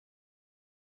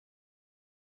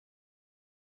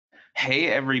Hey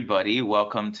everybody,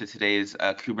 welcome to today's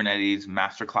Kubernetes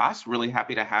Master Class. Really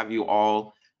happy to have you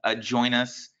all join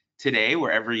us today,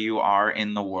 wherever you are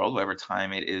in the world, whatever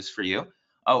time it is for you.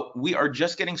 We are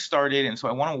just getting started, and so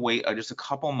I want to wait just a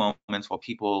couple moments while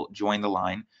people join the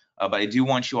line. But I do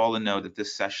want you all to know that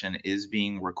this session is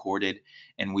being recorded,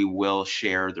 and we will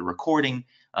share the recording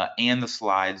and the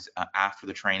slides after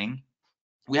the training.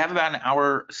 We have about an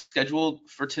hour scheduled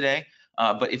for today,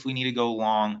 but if we need to go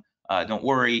long, don't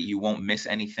worry, you won't miss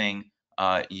anything.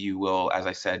 You will, as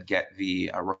I said, get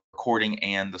the recording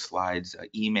and the slides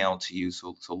emailed to you,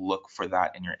 so look for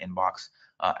that in your inbox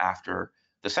after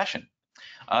the session.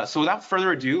 So without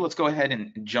further ado, let's go ahead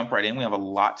and jump right in. We have a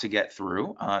lot to get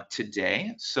through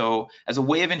today. So as a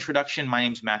way of introduction, my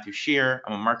name is Matthew Shear.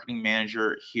 I'm a marketing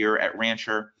manager here at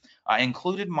Rancher. I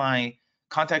included my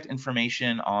contact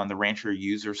information on the Rancher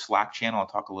user Slack channel. I'll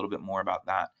talk a little bit more about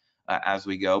that as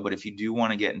we go. But if you do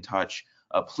want to get in touch,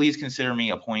 please consider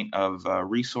me a point of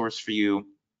resource for you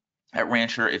at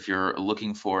Rancher. If you're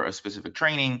looking for a specific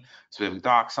training, specific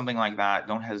doc, something like that,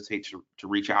 don't hesitate to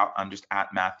reach out. I'm just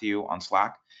at Matthew on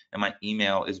Slack, and my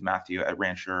email is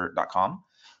matthew@rancher.com.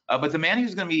 But the man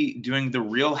who's going to be doing the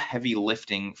real heavy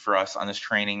lifting for us on this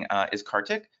training is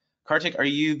Karthik. Karthik, are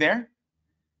you there?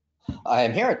 I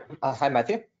am here. Hi,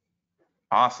 Matthew.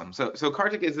 Awesome. So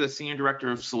Karthik is the Senior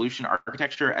Director of Solution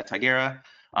Architecture at Tigera.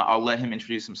 I'll let him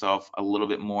introduce himself a little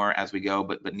bit more as we go,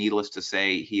 but needless to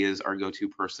say, he is our go-to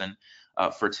person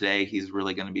for today. He's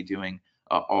really going to be doing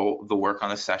all the work on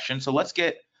the session. So let's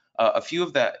get a few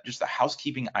of the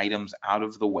housekeeping items out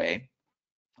of the way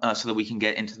so that we can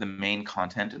get into the main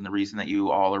content and the reason that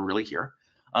you all are really here.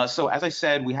 So as I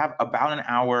said, we have about an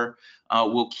hour.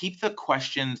 We'll keep the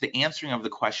questions, the answering of the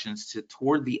questions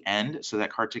toward the end so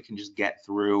that Karthik can just get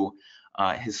through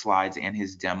his slides and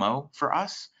his demo for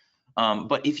us.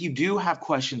 But if you do have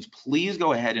questions, please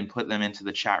go ahead and put them into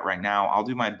the chat right now. I'll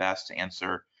do my best to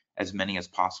answer as many as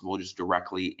possible just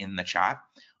directly in the chat.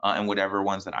 And whatever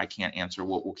ones that I can't answer,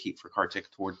 we'll keep for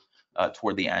Karthik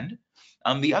toward the end.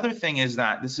 The other thing is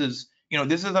that this is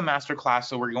a master class,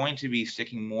 so we're going to be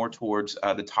sticking more towards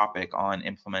the topic on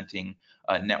implementing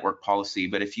network policy.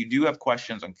 But if you do have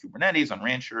questions on Kubernetes, on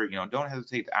Rancher, don't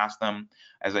hesitate to ask them.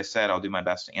 As I said, I'll do my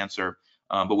best to answer.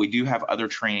 But we do have other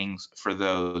trainings for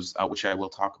those, which I will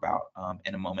talk about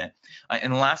in a moment.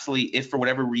 And lastly, if for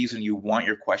whatever reason you want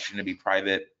your question to be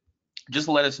private, just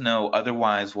let us know.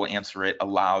 Otherwise, we'll answer it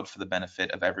aloud for the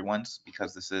benefit of everyone's,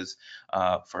 because this is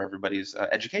for everybody's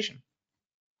education.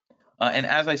 And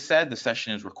as I said, the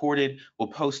session is recorded. We'll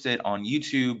post it on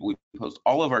YouTube. We post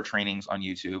all of our trainings on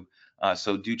YouTube.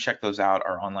 So do check those out,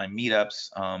 our online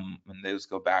meetups, and those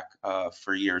go back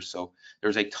for years. So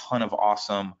there's a ton of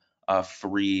awesome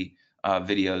free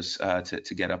videos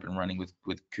to get up and running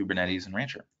with Kubernetes and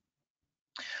Rancher.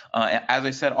 As I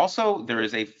said, also, there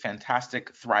is a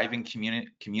fantastic, thriving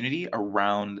community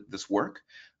around this work.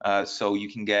 So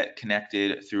you can get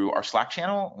connected through our Slack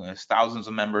channel. There's thousands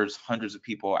of members, hundreds of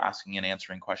people asking and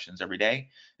answering questions every day.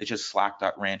 It's just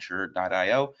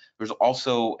slack.rancher.io. There's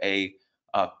also a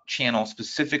channel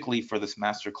specifically for this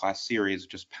masterclass series,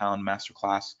 which is pound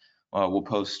masterclass. We'll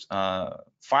post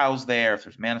files there if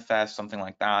there's manifests, something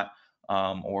like that,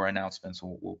 or announcements.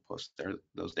 We'll post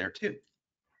those there too.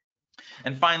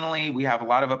 And finally, we have a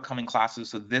lot of upcoming classes.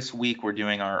 So this week we're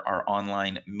doing our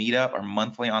online meetup, our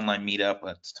monthly online meetup.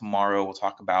 It's tomorrow. We'll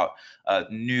talk about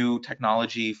new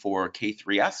technology for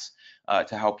K3S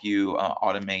to help you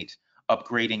automate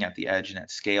upgrading at the edge and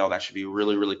at scale. That should be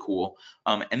really, really cool.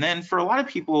 And then for a lot of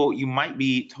people, you might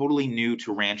be totally new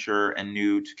to Rancher and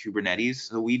new to Kubernetes.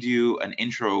 So we do an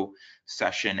intro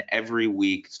session every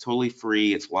week. It's totally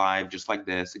free. It's live, just like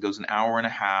this. It goes an hour and a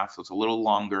half, so it's a little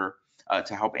longer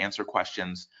to help answer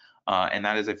questions. And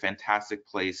that is a fantastic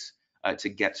place to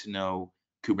get to know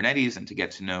Kubernetes and to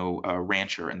get to know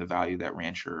Rancher and the value that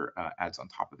Rancher adds on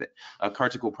top of it.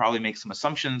 Karthik will probably make some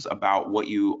assumptions about what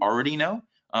you already know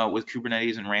with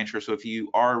Kubernetes and Rancher. So if you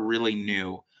are really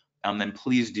new, then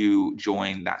please do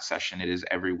join that session. It is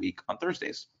every week on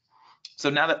Thursdays. So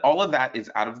now that all of that is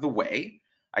out of the way,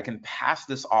 I can pass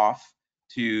this off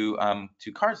to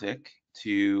Karthik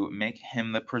to make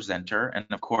him the presenter. And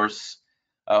of course,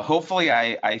 hopefully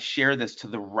I share this to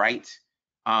the right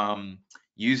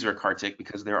user, Karthik,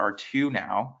 because there are two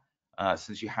now,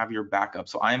 since you have your backup.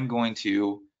 So I'm going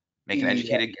to make an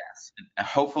educated guess. And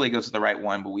hopefully it goes to the right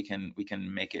one, but we can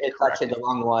make it. It's correct. Actually the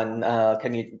wrong one.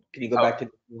 Can you go back to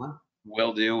the one?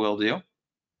 Will do.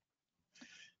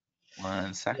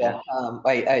 1 second. Yeah,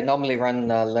 I normally run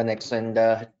Linux,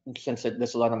 and since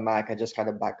there's a lot of Mac, I just had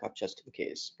a backup just in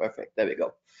case. Perfect. There we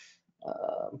go.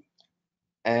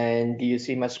 And do you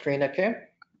see my screen okay?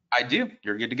 I do.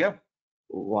 You're good to go.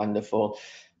 Wonderful.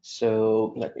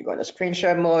 So let me go to screen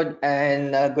share mode,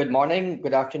 and good morning,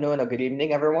 good afternoon, or good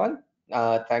evening, everyone.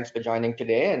 Thanks for joining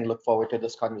today, and look forward to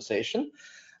this conversation.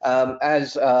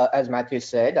 As Matthew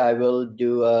said, I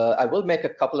will make a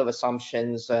couple of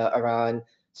assumptions around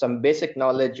some basic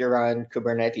knowledge around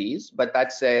Kubernetes. But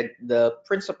that said, the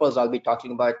principles I'll be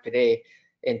talking about today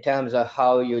in terms of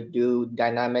how you do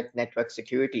dynamic network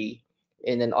security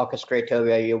in an orchestrator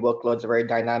where your workloads are very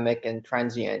dynamic and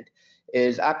transient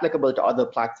is applicable to other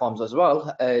platforms as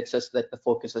well. It's just that the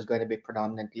focus is going to be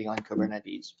predominantly on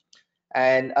Kubernetes.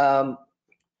 And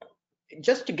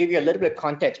just to give you a little bit of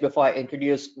context before I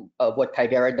introduce what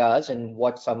Tigera does and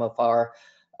what some of our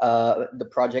the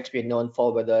projects we're known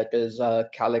for, whether it is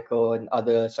Calico and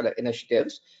other sort of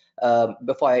initiatives,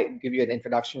 before I give you an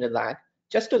introduction to that,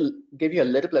 just to give you a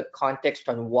little bit of context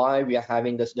on why we are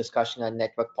having this discussion on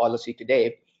network policy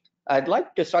today, I'd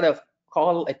like to sort of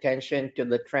call attention to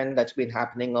the trend that's been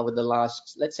happening over the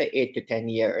last, let's say, 8 to 10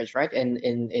 years, right,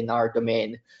 in our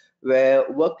domain, where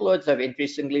workloads have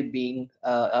increasingly being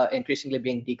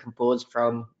decomposed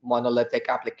from monolithic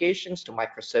applications to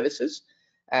microservices.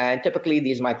 And typically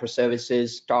these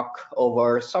microservices talk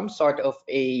over some sort of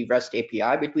a REST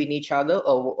API between each other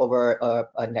or over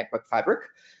a network fabric.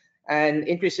 And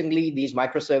increasingly these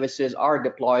microservices are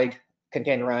deployed,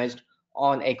 containerized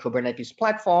on a Kubernetes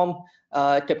platform,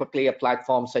 typically a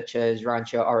platform such as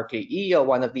Rancher or RKE or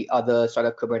one of the other sort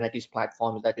of Kubernetes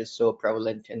platforms that is so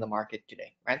prevalent in the market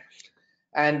today, right?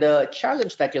 And the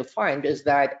challenge that you'll find is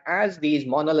that as these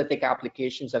monolithic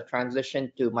applications have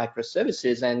transitioned to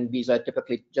microservices, and these are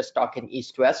typically just talking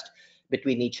east-west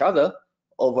between each other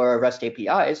over REST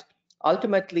APIs,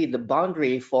 ultimately the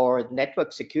boundary for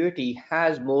network security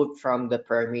has moved from the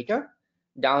perimeter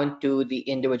down to the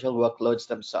individual workloads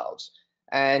themselves.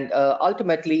 And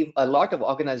ultimately, a lot of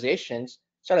organizations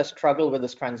sort of struggle with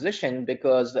this transition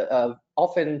because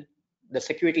often the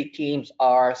security teams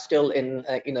are still in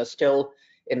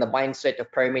the mindset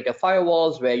of perimeter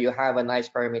firewalls, where you have a nice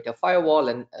perimeter firewall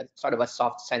and sort of a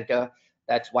soft center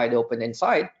that's wide open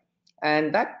inside.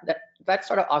 And that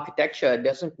sort of architecture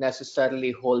doesn't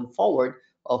necessarily hold forward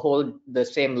or hold the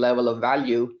same level of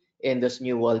value in this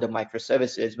new world of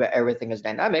microservices where everything is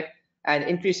dynamic. And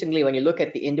increasingly, when you look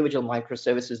at the individual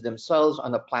microservices themselves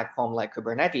on a platform like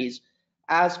Kubernetes,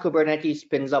 as Kubernetes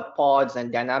spins up pods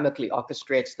and dynamically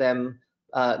orchestrates them,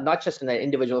 not just in an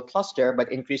individual cluster,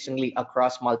 but increasingly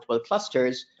across multiple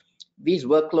clusters, these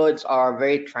workloads are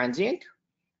very transient.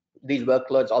 These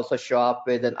workloads also show up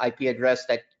with an IP address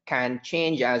that can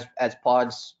change as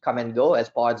pods come and go, as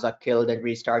pods are killed and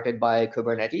restarted by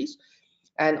Kubernetes.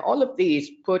 And all of these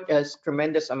put a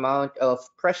tremendous amount of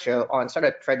pressure on sort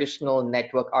of traditional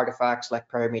network artifacts like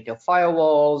perimeter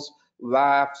firewalls,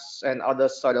 WAFs, and other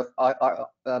sort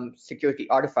of security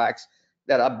artifacts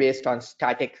that are based on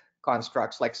static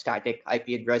constructs like static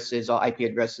IP addresses or IP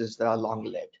addresses that are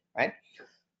long-lived, right?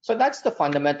 So that's the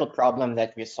fundamental problem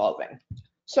that we're solving.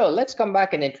 So let's come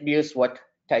back and introduce who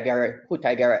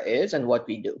Tigera is and what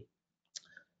we do.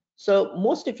 So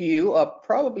most of you are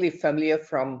probably familiar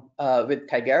with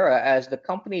Tigera as the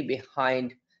company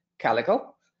behind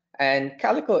Calico. And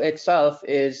Calico itself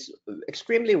is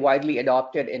extremely widely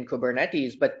adopted in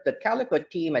Kubernetes, but the Calico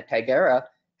team at Tigera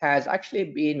has actually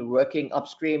been working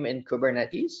upstream in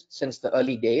Kubernetes since the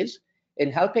early days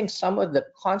in helping some of the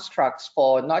constructs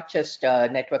for not just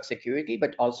network security,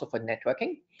 but also for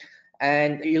networking.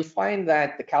 And you'll find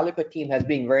that the Calico team has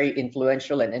been very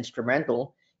influential and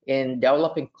instrumental in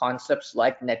developing concepts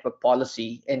like network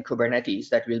policy in Kubernetes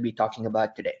that we'll be talking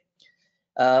about today.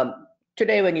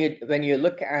 Today, when you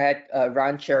look at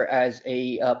Rancher as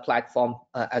a platform,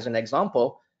 as an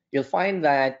example, you'll find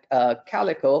that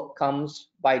Calico comes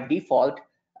by default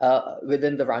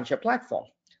within the Rancher platform,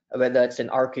 whether it's in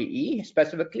RKE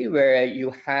specifically, where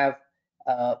you have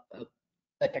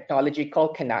a technology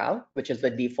called Canal, which is the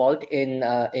default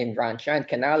in Rancher, and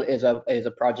Canal is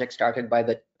a project started by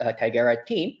the Tigera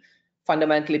team,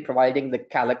 fundamentally providing the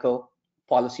Calico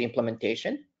policy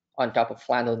implementation on top of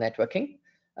Flannel networking.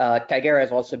 Tigera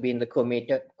has also been the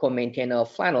co-maintainer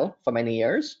of Flannel for many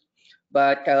years,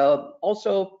 but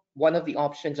also one of the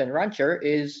options in Rancher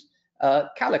is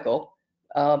Calico,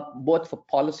 both for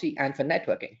policy and for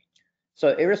networking.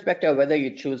 So irrespective of whether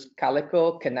you choose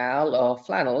Calico, Canal, or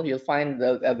Flannel, you'll find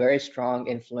a very strong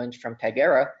influence from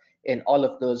Tigera in all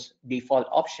of those default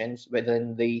options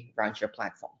within the Rancher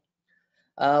platform.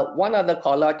 One other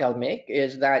call out I'll make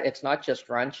is that it's not just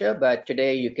Rancher, but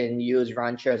today you can use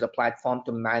Rancher as a platform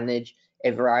to manage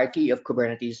a variety of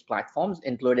Kubernetes platforms,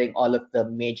 including all of the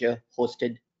major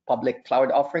hosted public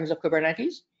cloud offerings of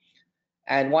Kubernetes.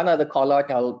 And one other call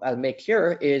out I'll make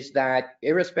here is that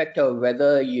irrespective of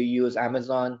whether you use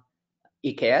Amazon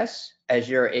EKS,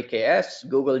 Azure AKS,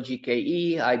 Google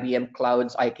GKE, IBM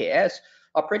Cloud's IKS,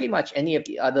 or pretty much any of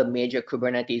the other major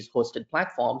Kubernetes hosted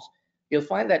platforms, you'll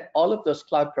find that all of those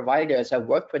cloud providers have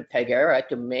worked with Tigera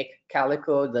to make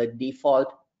Calico the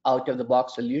default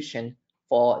out-of-the-box solution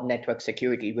for network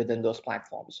security within those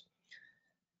platforms.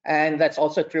 And that's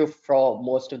also true for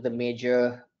most of the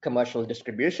major commercial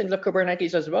distributions of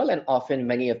Kubernetes as well, and often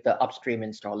many of the upstream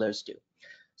installers too.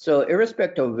 So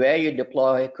irrespective of where you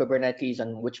deploy Kubernetes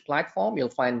and which platform, you'll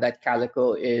find that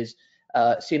Calico is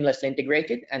seamlessly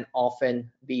integrated and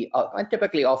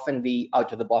typically often the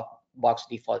out-of-the-box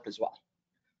default as well.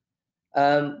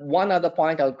 One other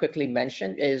point I'll quickly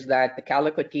mention is that the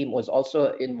Calico team was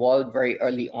also involved very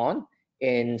early on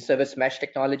in service mesh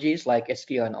technologies like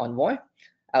Istio and Envoy.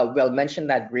 We'll mention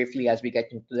that briefly as we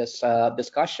get into this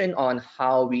discussion on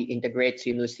how we integrate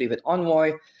seamlessly with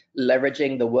Envoy,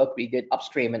 leveraging the work we did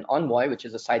upstream in Envoy, which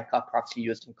is a sidecar proxy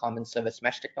used in common service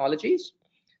mesh technologies.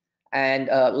 And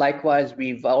likewise,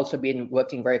 we've also been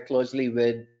working very closely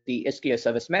with the Istio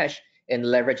service mesh in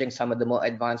leveraging some of the more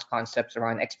advanced concepts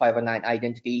around X509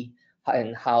 identity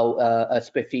and how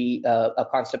a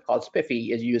concept called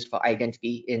SPIFFE is used for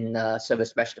identity in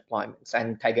service mesh deployments.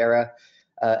 And Tigera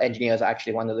engineers are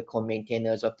actually one of the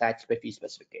co-maintainers of that SPIFFE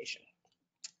specification.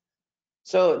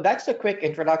 So that's a quick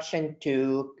introduction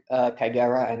to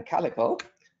Tigera and Calico.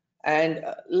 And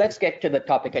let's get to the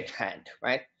topic at hand,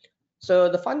 right? So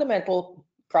the fundamental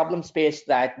problem space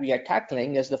that we are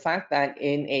tackling is the fact that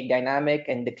in a dynamic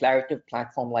and declarative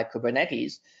platform like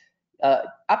Kubernetes,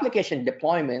 application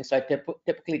deployments are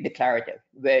typically declarative,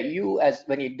 where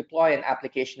when you deploy an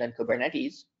application in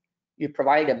Kubernetes, you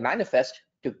provide a manifest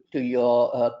to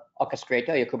your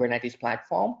orchestrator, your Kubernetes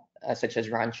platform, such as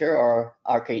Rancher or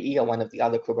RKE or one of the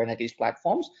other Kubernetes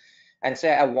platforms, and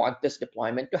say, I want this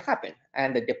deployment to happen.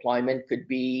 And the deployment could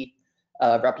be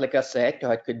a replica set,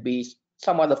 or it could be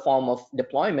some other form of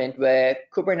deployment where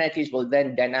Kubernetes will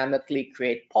then dynamically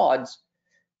create pods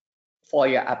for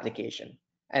your application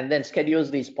and then schedules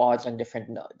these pods on different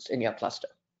nodes in your cluster.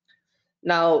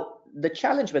 Now, the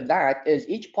challenge with that is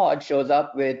each pod shows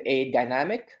up with a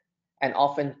dynamic and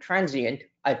often transient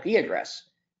IP address.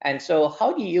 And so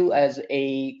how do you as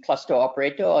a cluster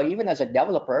operator or even as a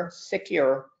developer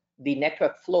secure the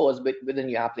network flows within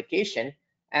your application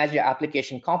as your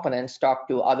application components talk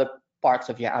to other parts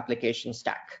of your application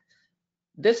stack?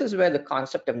 This is where the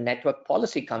concept of network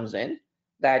policy comes in,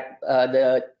 that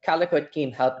the Calico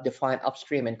team helped define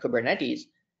upstream in Kubernetes.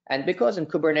 And because in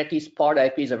Kubernetes, pod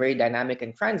IPs are very dynamic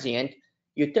and transient,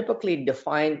 you typically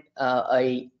define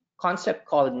a concept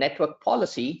called network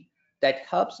policy that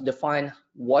helps define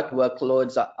what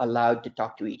workloads are allowed to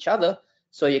talk to each other,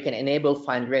 so you can enable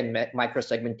fine-grained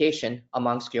microsegmentation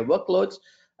amongst your workloads,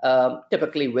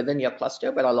 typically within your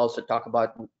cluster, but I'll also talk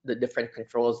about the different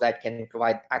controls that can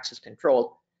provide access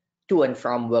control to and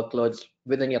from workloads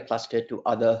within your cluster to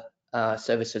other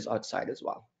services outside as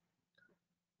well.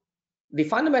 The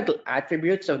fundamental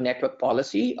attributes of network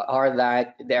policy are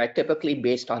that they are typically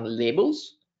based on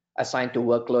labels assigned to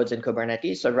workloads in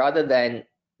Kubernetes. So rather than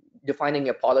defining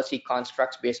your policy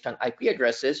constructs based on IP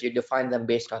addresses, you define them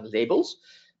based on labels.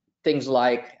 Things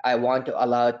like, I want to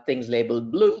allow things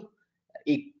labeled blue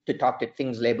to talk to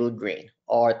things labeled green,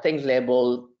 or things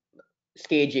labeled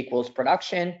stage equals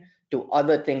production to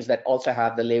other things that also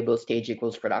have the label stage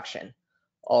equals production,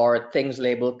 or things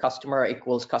labeled customer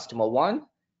equals customer one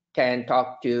can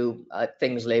talk to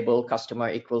things labeled customer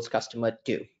equals customer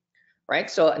two, right?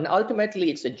 So, and ultimately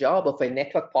it's the job of a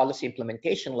network policy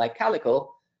implementation like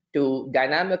Calico to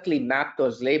dynamically map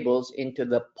those labels into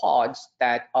the pods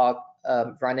that are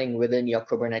running within your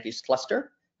Kubernetes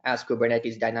cluster as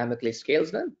Kubernetes dynamically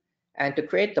scales them, and to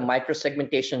create the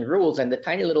microsegmentation rules and the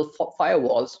tiny little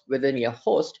firewalls within your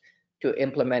host to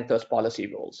implement those policy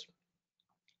rules.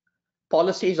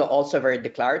 Policies are also very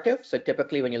declarative. So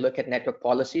typically when you look at network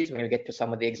policies, when you get to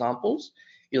some of the examples,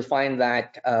 you'll find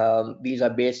that these are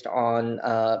based on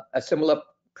a similar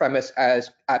premise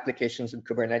as applications in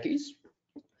Kubernetes.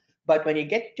 But when you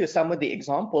get to some of the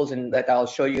examples that I'll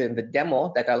show you in the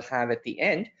demo that I'll have at the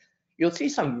end, you'll see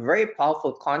some very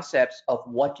powerful concepts of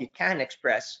what you can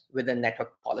express within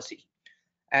network policy.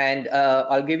 And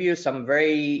I'll give you some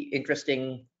very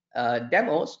interesting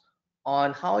demos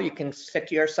on how you can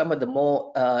secure some of the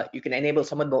more, you can enable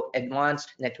some of the more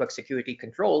advanced network security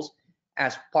controls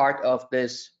as part of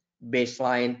this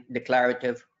baseline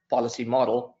declarative policy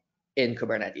model in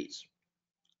Kubernetes.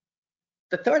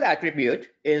 The third attribute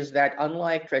is that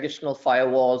unlike traditional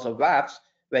firewalls or WAFs,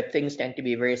 where things tend to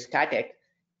be very static,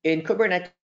 in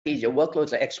Kubernetes, your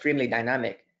workloads are extremely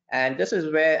dynamic. And this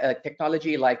is where a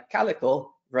technology like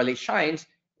Calico really shines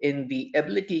in the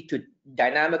ability to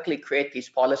dynamically create these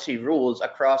policy rules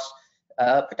across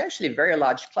potentially very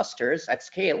large clusters at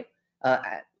scale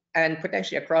and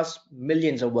potentially across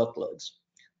millions of workloads.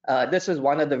 This is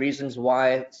one of the reasons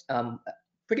why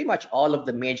pretty much all of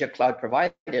the major cloud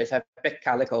providers have picked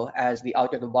Calico as the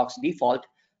out-of-the-box default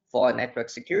for network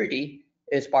security,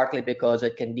 is partly because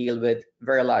it can deal with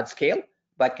very large scale,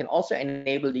 but can also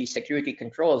enable these security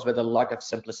controls with a lot of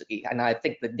simplicity. And I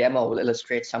think the demo will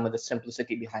illustrate some of the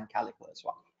simplicity behind Calico as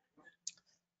well.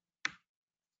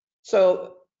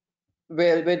 So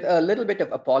with a little bit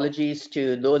of apologies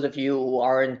to those of you who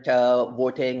aren't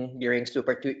voting during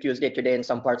Super Tuesday today in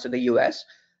some parts of the US,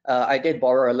 I did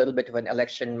borrow a little bit of an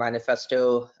election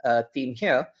manifesto theme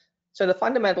here. So the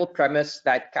fundamental premise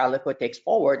that Calico takes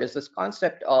forward is this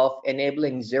concept of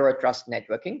enabling zero trust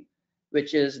networking,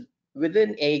 which is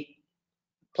within a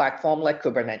platform like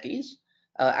Kubernetes.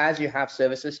 As you have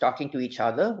services talking to each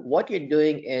other, what you're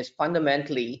doing is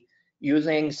fundamentally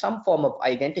using some form of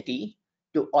identity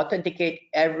to authenticate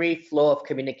every flow of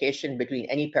communication between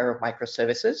any pair of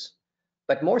microservices,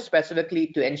 but more specifically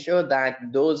to ensure that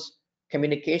those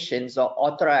communications are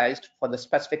authorized for the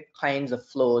specific kinds of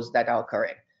flows that are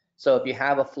occurring. So if you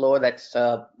have a flow that's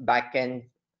a backend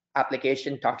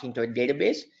application talking to a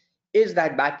database, is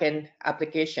that backend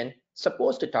application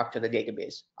supposed to talk to the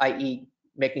database, i.e.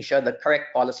 making sure the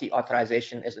correct policy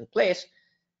authorization is in place,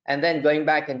 and then going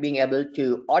back and being able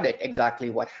to audit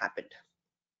exactly what happened.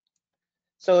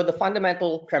 So the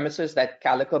fundamental premises that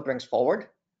Calico brings forward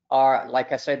are,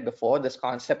 like I said before, this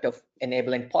concept of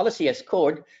enabling policy as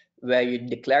code, where you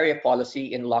declare your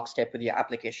policy in lockstep with your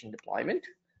application deployment.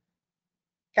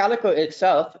 Calico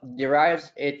itself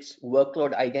derives its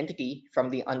workload identity from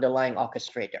the underlying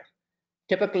orchestrator,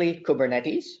 typically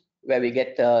Kubernetes, where we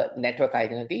get the network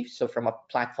identity, so from a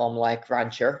platform like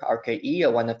Rancher, RKE,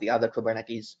 or one of the other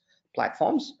Kubernetes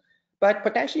platforms, but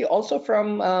potentially also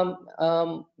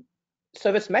from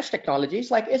service mesh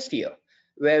technologies like Istio,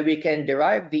 where we can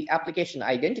derive the application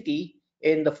identity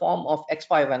in the form of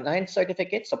X519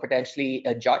 certificates, or potentially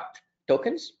JOT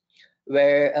tokens,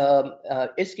 where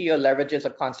Istio leverages a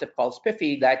concept called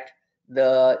Spiffy that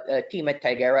the team at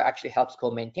Tigera actually helps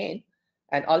co-maintain.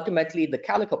 And ultimately, the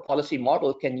Calico policy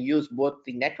model can use both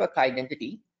the network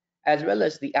identity as well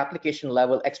as the application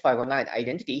level X509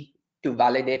 identity to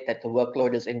validate that the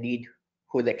workload is indeed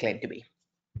who they claim to be.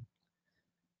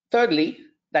 Thirdly,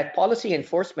 that policy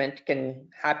enforcement can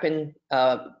happen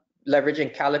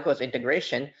leveraging Calico's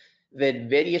integration with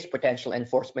various potential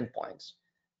enforcement points.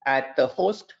 At the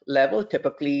host level,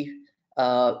 typically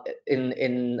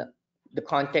in the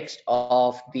context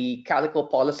of the Calico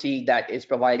policy that is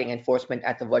providing enforcement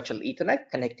at the virtual Ethernet,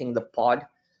 connecting the pod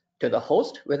to the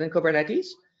host within Kubernetes,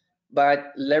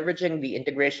 but leveraging the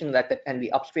integration and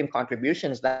the upstream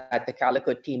contributions that the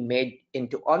Calico team made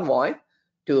into Envoy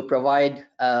to provide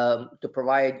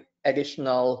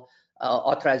additional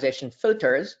authorization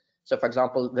filters. So, for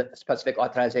example, the specific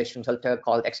authorization filter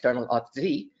called external auth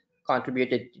Z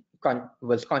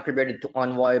was contributed to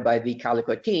Envoy by the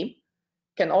Calico team,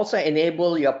 can also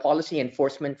enable your policy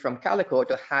enforcement from Calico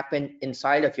to happen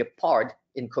inside of your pod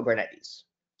in Kubernetes.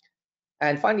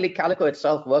 And finally, Calico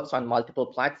itself works on multiple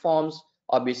platforms.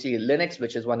 Obviously, Linux,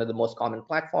 which is one of the most common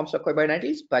platforms for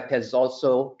Kubernetes, but can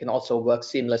also work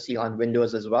seamlessly on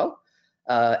Windows as well,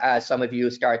 as some of you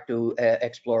start to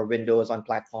explore Windows on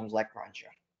platforms like Rancher.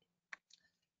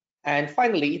 And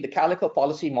finally, the Calico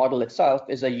policy model itself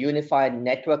is a unified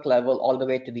network level all the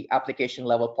way to the application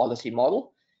level policy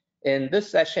model. In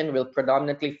this session, we'll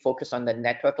predominantly focus on the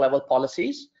network level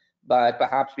policies, but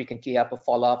perhaps we can tee up a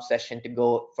follow-up session to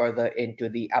go further into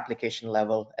the application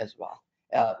level as well,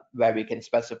 where we can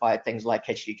specify things like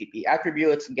HTTP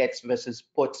attributes, gets versus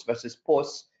puts versus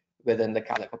posts within the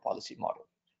Calico policy model.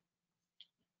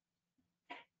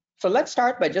 So let's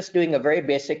start by just doing a very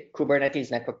basic Kubernetes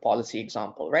network policy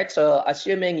example, right? So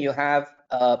assuming you have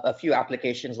a few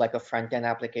applications like a front-end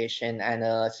application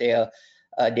and say a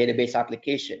database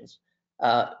applications,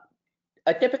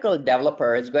 a typical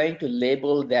developer is going to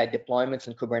label their deployments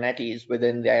in Kubernetes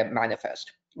within their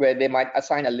manifest, where they might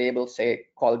assign a label, say,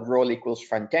 called role equals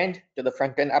front-end to the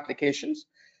front-end applications,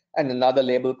 and another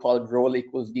label called role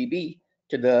equals DB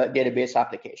to the database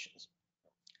applications.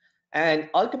 And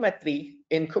ultimately,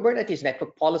 in Kubernetes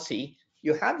network policy,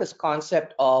 you have this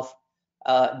concept of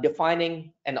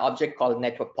defining an object called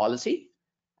network policy.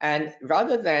 And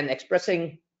rather than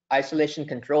expressing isolation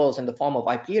controls in the form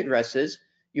of IP addresses,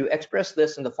 you express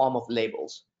this in the form of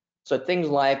labels. So things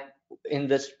like in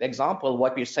this example,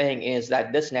 what we're saying is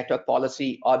that this network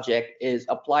policy object is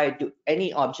applied to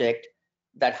any object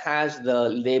that has the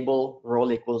label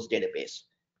role equals database.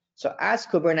 So as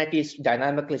Kubernetes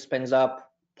dynamically spins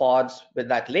up pods with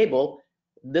that label,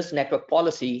 this network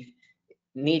policy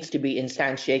needs to be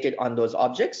instantiated on those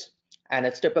objects. And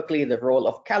it's typically the role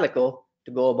of Calico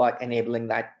to go about enabling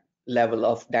that level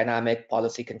of dynamic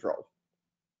policy control.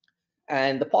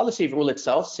 And the policy rule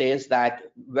itself says that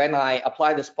when I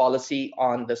apply this policy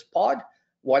on this pod,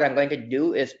 what I'm going to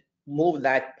do is move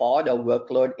that pod or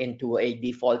workload into a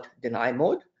default deny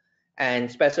mode,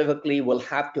 and specifically will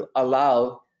have to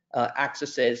allow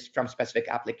accesses from specific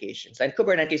applications. And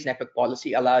Kubernetes network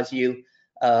policy allows you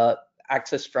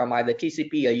access from either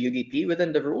TCP or UDP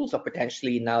within the rules, or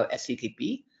potentially now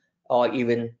SCTP, or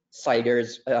even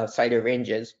CIDR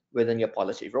ranges within your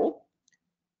policy rule.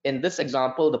 In this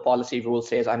example, the policy rule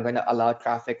says I'm going to allow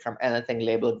traffic from anything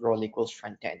labeled role equals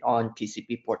frontend on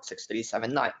TCP port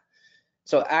 6379.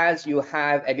 So as you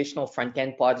have additional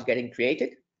frontend pods getting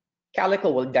created,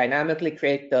 Calico will dynamically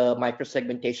create the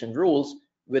microsegmentation rules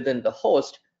within the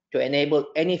host to enable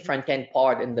any frontend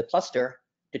pod in the cluster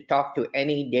to talk to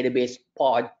any database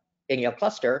pod in your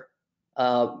cluster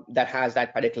that has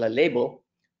that particular label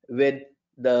with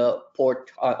the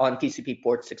port on TCP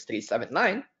port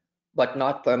 6379, but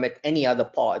not permit any other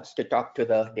pods to talk to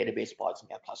the database pods in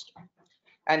your cluster.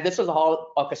 And this is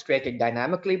all orchestrated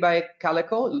dynamically by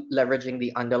Calico, leveraging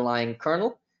the underlying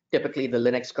kernel, typically the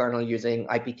Linux kernel using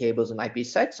IP tables and IP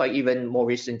sets, or even more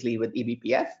recently with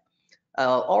eBPF.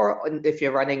 Or if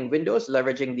you're running Windows,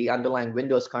 leveraging the underlying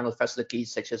Windows kernel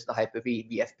facilities such as the Hyper-V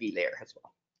BFP layer as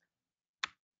well.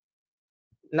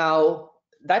 Now,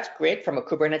 that's great from a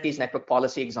Kubernetes network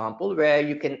policy example where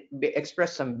you can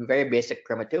express some very basic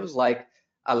primitives like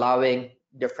allowing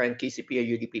different TCP or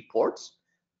UDP ports,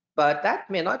 but that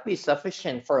may not be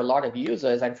sufficient for a lot of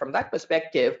users. And from that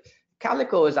perspective,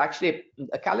 Calico has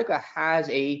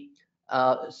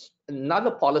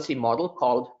another policy model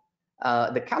called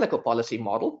the Calico policy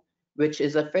model, which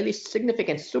is a fairly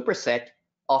significant superset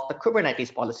of the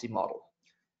Kubernetes policy model.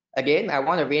 Again, I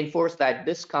want to reinforce that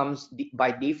this comes by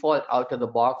default out of the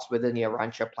box within your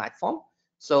Rancher platform.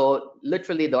 So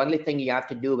literally the only thing you have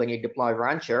to do when you deploy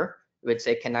Rancher with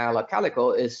say Canal or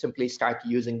Calico is simply start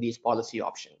using these policy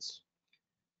options.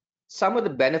 Some of the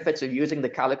benefits of using the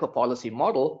Calico policy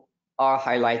model are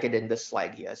highlighted in this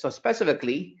slide here. So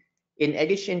specifically, in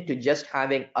addition to just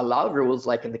having allow rules,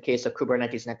 like in the case of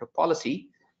Kubernetes network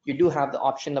policy, you do have the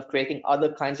option of creating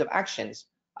other kinds of actions.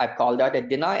 I've called out a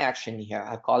deny action here.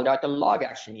 I've called out a log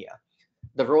action here.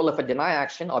 The role of a deny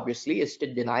action, obviously, is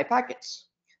to deny packets.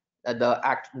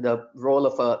 The role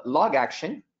of a log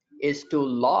action is to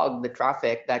log the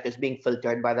traffic that is being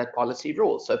filtered by that policy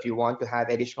rule. So if you want to have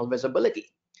additional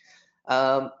visibility,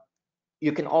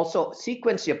 you can also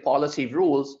sequence your policy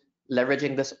rules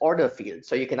leveraging this order field.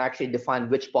 So you can actually define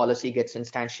which policy gets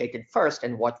instantiated first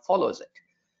and what follows it.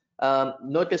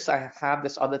 Notice I have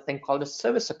this other thing called a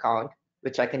service account,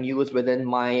 which I can use within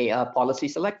my policy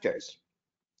selectors.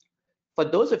 For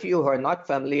those of you who are not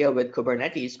familiar with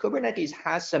Kubernetes, Kubernetes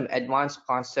has some advanced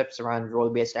concepts around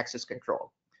role-based access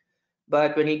control.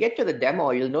 But when you get to the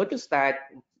demo, you'll notice that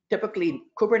typically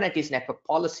Kubernetes network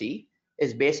policy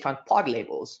is based on pod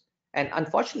labels. And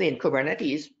unfortunately in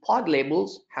Kubernetes, pod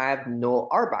labels have no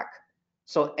RBAC.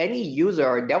 So any user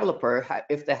or developer,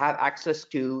 if they have access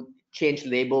to change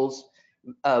labels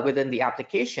within the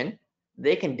application,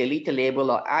 they can delete a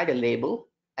label or add a label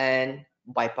and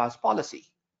bypass policy.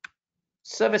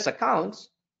 Service accounts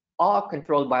are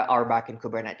controlled by RBAC in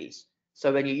Kubernetes.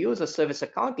 So when you use a service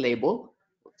account label,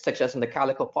 such as in the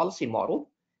Calico policy model,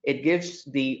 it gives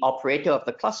the operator of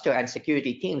the cluster and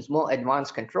security teams more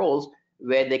advanced controls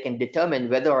where they can determine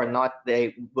whether or not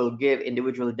they will give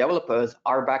individual developers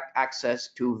RBAC access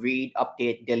to read,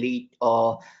 update, delete,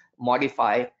 or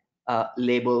modify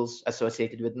labels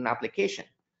associated with an application.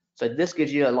 So this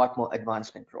gives you a lot more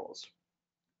advanced controls.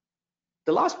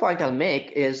 The last point I'll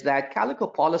make is that Calico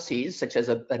policies, such as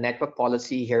a network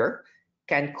policy here,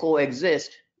 can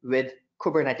coexist with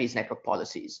Kubernetes network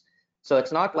policies. So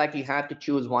it's not like you have to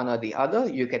choose one or the other.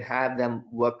 You can have them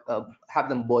work, have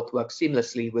them both work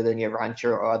seamlessly within your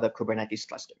Rancher or other Kubernetes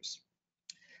clusters.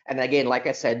 And again, like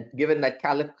I said, given that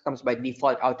Calico comes by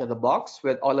default out of the box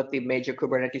with all of the major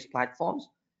Kubernetes platforms,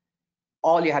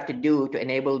 all you have to do to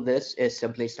enable this is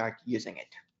simply start using it.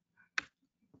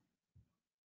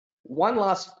 One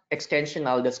last extension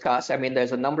I'll discuss. I mean,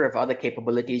 there's a number of other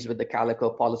capabilities with the Calico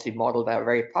policy model that are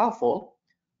very powerful,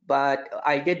 but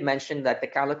I did mention that the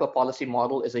Calico policy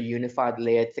model is a unified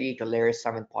layer 3 to layer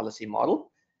 7 policy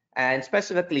model. And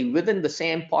specifically within the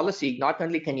same policy, not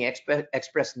only can you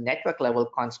express network level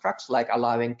constructs like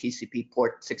allowing TCP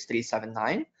port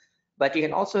 6379, but you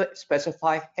can also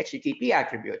specify HTTP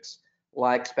attributes,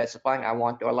 like specifying I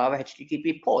want to allow a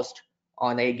HTTP post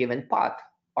on a given path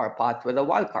or path with a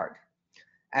wildcard.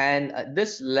 And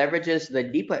this leverages the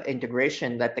deeper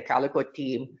integration that the Calico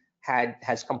team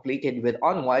has completed with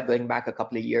Envoy going back a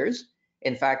couple of years.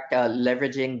 In fact,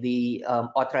 leveraging the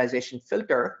authorization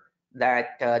filter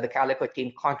that the Calico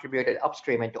team contributed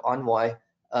upstream into Envoy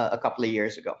a couple of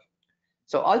years ago.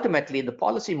 So ultimately, the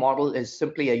policy model is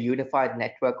simply a unified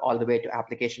network all the way to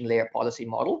application layer policy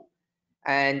model.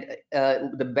 And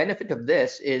the benefit of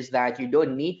this is that you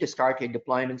don't need to start your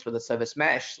deployments with a service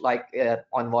mesh like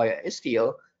Envoy or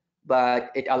Istio, but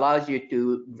it allows you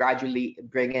to gradually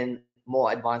bring in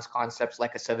more advanced concepts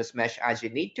like a service mesh as you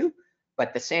need to.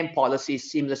 But the same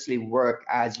policies seamlessly work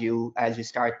as you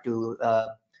start to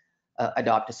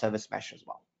adopt a service mesh as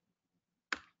well.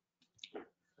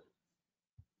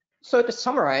 So to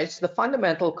summarize, the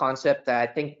fundamental concept that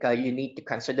I think you need to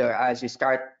consider as you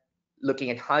start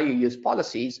looking at how you use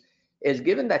policies is,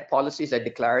 given that policies are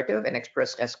declarative and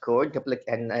expressed as code,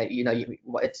 and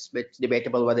it's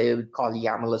debatable whether you would call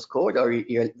YAML as code or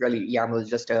really YAML is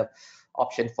just an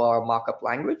option for markup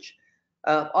language.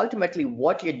 Ultimately,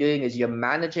 what you're doing is you're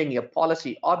managing your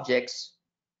policy objects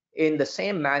in the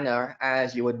same manner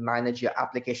as you would manage your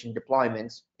application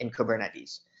deployments in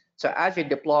Kubernetes. So as you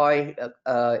deploy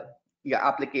your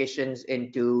applications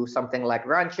into something like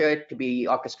Rancher to be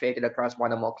orchestrated across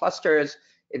one or more clusters,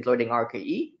 including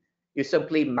RKE, you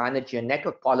simply manage your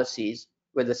network policies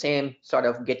with the same sort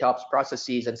of GitOps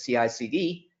processes and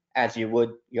CI/CD as you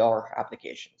would your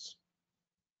applications.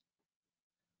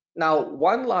 Now,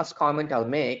 one last comment I'll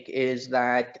make is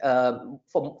that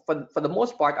for the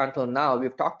most part until now,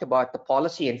 we've talked about the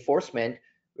policy enforcement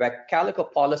where Calico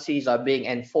policies are being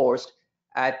enforced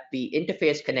at the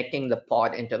interface connecting the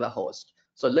pod into the host.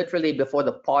 So literally before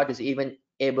the pod is even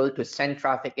able to send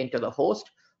traffic into the host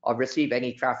or receive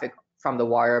any traffic from the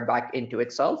wire back into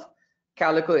itself,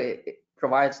 Calico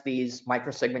provides these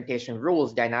microsegmentation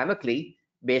rules dynamically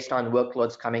based on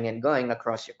workloads coming and going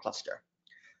across your cluster.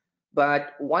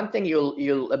 But one thing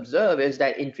you'll observe is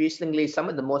that increasingly some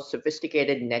of the most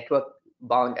sophisticated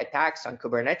network-bound attacks on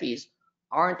Kubernetes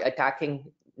aren't attacking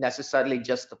necessarily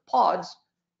just the pods,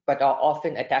 but are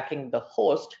often attacking the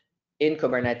host in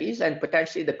Kubernetes and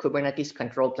potentially the Kubernetes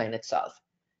control plane itself.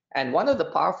 And one of the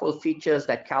powerful features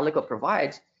that Calico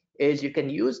provides is you can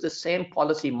use the same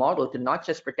policy model to not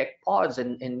just protect pods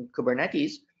in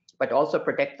Kubernetes, but also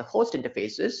protect the host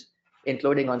interfaces,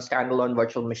 including on standalone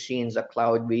virtual machines or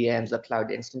cloud VMs or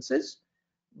cloud instances,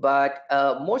 but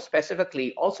more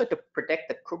specifically also to protect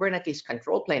the Kubernetes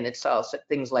control plane itself, so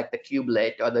things like the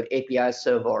kubelet or the API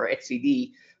server or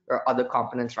etcd or other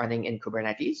components running in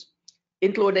Kubernetes,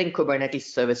 including Kubernetes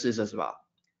services as well.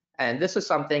 And this is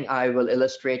something I will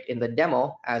illustrate in the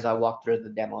demo as I walk through the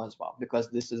demo as well, because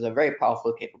this is a very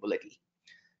powerful capability.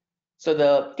 So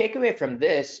the takeaway from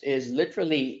this is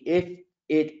literally, if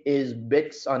it is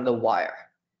bits on the wire,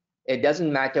 it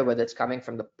doesn't matter whether it's coming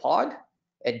from the pod,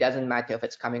 it doesn't matter if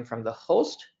it's coming from the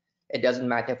host, it doesn't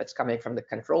matter if it's coming from the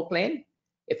control plane.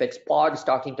 If it's pods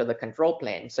talking to the control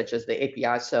plane, such as the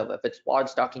API server, if it's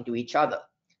pods talking to each other,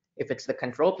 if it's the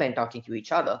control plane talking to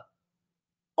each other,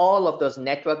 all of those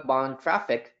network-bound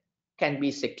traffic can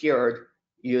be secured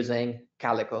using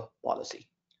Calico policy.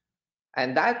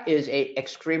 And that is an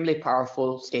extremely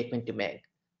powerful statement to make.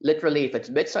 Literally, if it's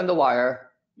bits on the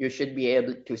wire, you should be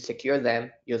able to secure them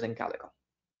using Calico.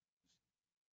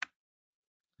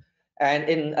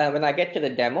 And when I get to the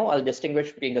demo, I'll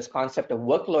distinguish between this concept of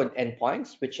workload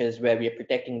endpoints, which is where we are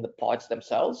protecting the pods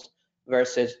themselves,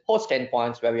 versus host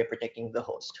endpoints, where we are protecting the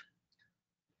host.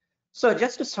 So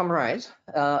just to summarize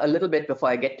a little bit before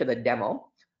I get to the demo,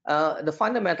 the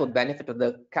fundamental benefit of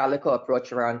the Calico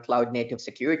approach around cloud native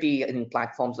security in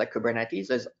platforms like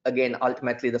Kubernetes is, again,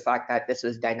 ultimately the fact that this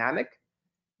is dynamic,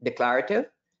 declarative,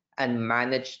 and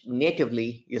managed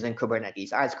natively using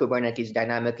Kubernetes, as Kubernetes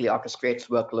dynamically orchestrates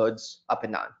workloads up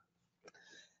and down.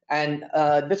 And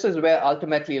this is where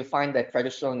ultimately you'll find that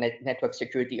traditional network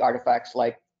security artifacts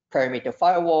like perimeter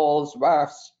firewalls,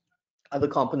 WAFs, other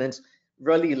components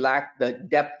really lack the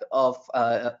depth of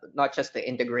not just the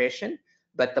integration,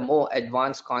 but the more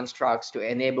advanced constructs to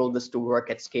enable this to work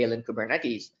at scale in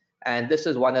Kubernetes. And this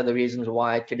is one of the reasons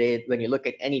why today, when you look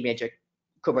at any major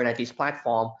Kubernetes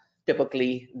platform,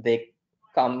 typically they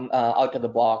come out of the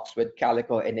box with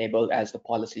Calico enabled as the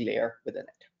policy layer within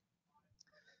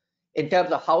it. In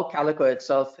terms of how Calico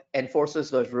itself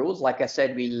enforces those rules, like I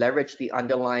said, we leverage the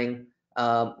underlying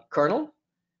kernel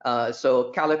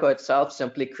So Calico itself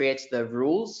simply creates the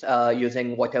rules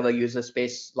using whatever user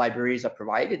space libraries are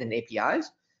provided and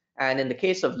APIs. And in the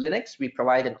case of Linux, we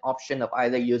provide an option of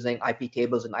either using IP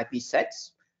tables and IP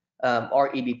sets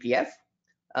or eBPF.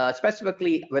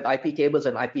 Specifically with IP tables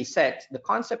and IP sets, the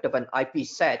concept of an IP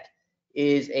set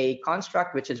is a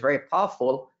construct which is very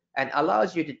powerful and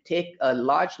allows you to take a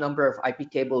large number of IP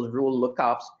table rule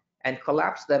lookups and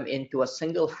collapse them into a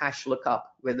single hash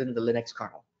lookup within the Linux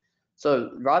kernel.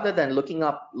 So rather than looking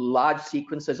up large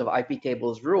sequences of IP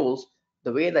tables rules,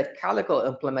 the way that Calico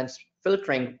implements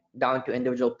filtering down to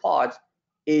individual pods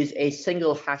is a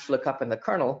single hash lookup in the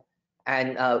kernel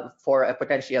and for a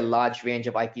potentially a large range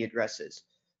of IP addresses.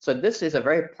 So this is a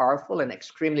very powerful and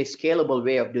extremely scalable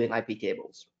way of doing IP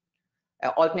tables.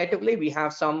 Alternatively, we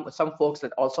have some folks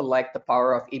that also like the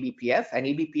power of eBPF, and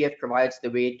eBPF provides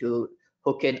the way to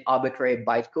hook in arbitrary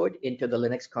bytecode into the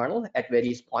Linux kernel at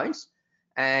various points.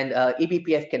 And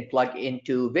eBPF can plug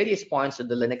into various points of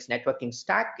the Linux networking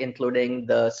stack, including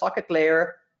the socket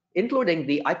layer, including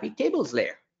the IP tables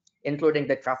layer, including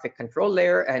the traffic control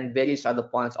layer, and various other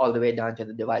points all the way down to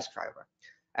the device driver.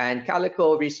 And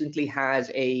Calico recently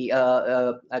has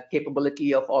a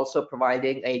capability of also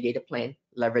providing a data plane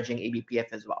leveraging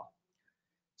eBPF as well.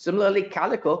 Similarly,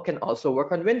 Calico can also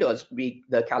work on Windows.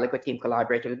 The Calico team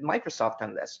collaborated with Microsoft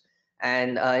on this.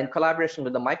 And in collaboration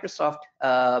with the Microsoft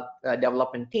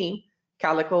development team,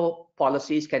 Calico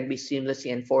policies can be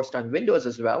seamlessly enforced on Windows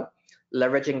as well,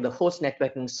 leveraging the host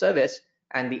networking service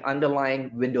and the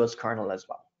underlying Windows kernel as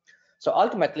well. So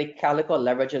ultimately, Calico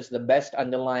leverages the best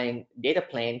underlying data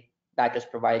plane that is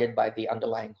provided by the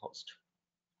underlying host.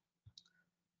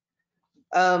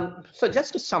 So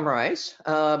just to summarize,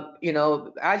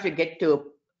 as you get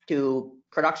to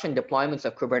production deployments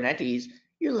of Kubernetes,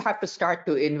 you'll have to start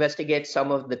to investigate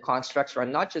some of the constructs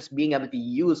around not just being able to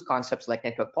use concepts like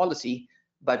network policy,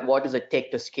 but what does it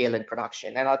take to scale in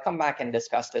production? And I'll come back and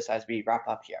discuss this as we wrap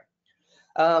up here.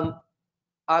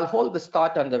 I'll hold this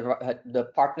thought on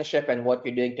the partnership and what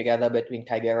we're doing together between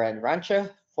Tigera and Rancher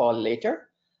for later.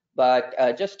 But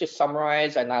just to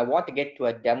summarize, and I want to get to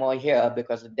a demo here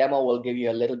because the demo will give you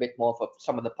a little bit more for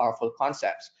some of the powerful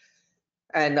concepts.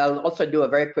 And I'll also do a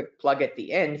very quick plug at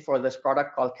the end for this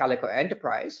product called Calico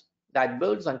Enterprise that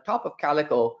builds on top of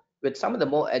Calico with some of the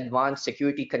more advanced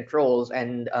security controls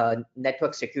and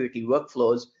network security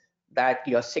workflows that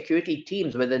your security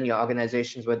teams within your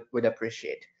organizations would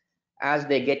appreciate. As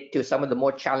they get to some of the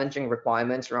more challenging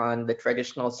requirements around the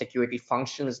traditional security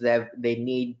functions that they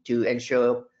need to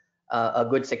ensure a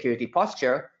good security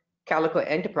posture, Calico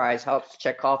Enterprise helps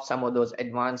check off some of those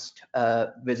advanced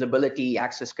visibility,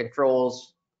 access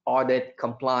controls, audit,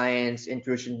 compliance,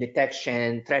 intrusion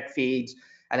detection, threat feeds,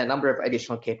 and a number of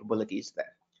additional capabilities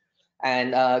there.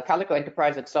 And Calico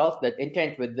Enterprise itself, the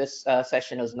intent with this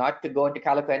session is not to go into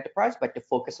Calico Enterprise, but to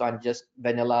focus on just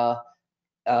vanilla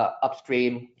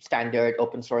upstream standard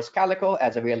open source Calico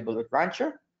as available with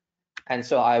Rancher. And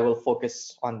so I will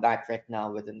focus on that right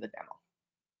now within the demo.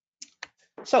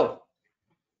 So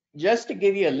just to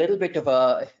give you a little bit of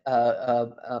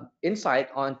a insight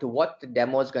onto what the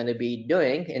demo is going to be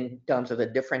doing in terms of the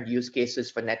different use cases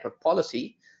for network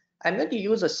policy, I'm going to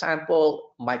use a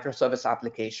sample microservice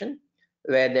application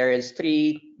where there is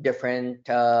 3 different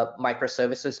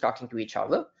microservices talking to each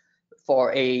other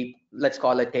for a, let's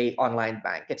call it a online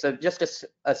bank. It's just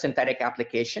a synthetic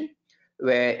application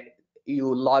where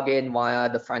you log in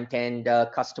via the front end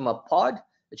customer pod,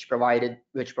 which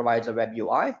provides a web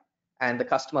UI. And the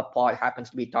customer pod happens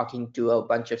to be talking to a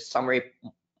bunch of summary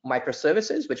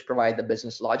microservices, which provide the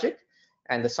business logic.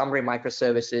 And the summary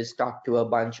microservices talk to a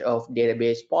bunch of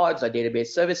database pods or database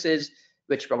services,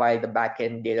 which provide the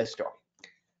backend data store.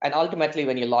 And ultimately,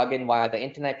 when you log in via the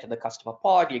internet to the customer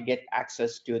pod, you get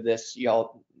access to this,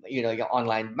 your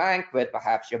online bank with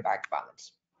perhaps your bank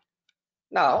balance.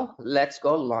 Now, let's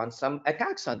go launch some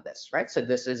attacks on this, right? So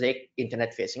this is a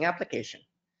internet-facing application.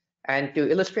 And to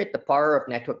illustrate the power of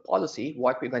network policy,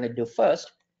 what we're going to do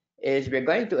first is we're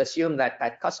going to assume that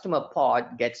that customer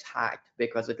pod gets hacked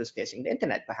because it is facing the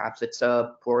internet. Perhaps it's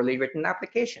a poorly written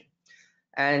application.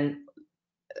 And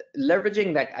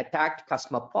leveraging that attacked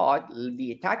customer pod,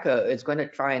 the attacker is going to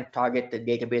try and target the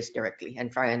database directly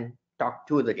and try and talk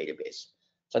to the database.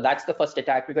 So that's the first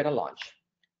attack we're going to launch.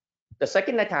 The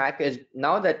second attack is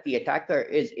now that the attacker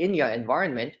is in your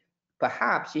environment,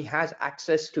 perhaps he has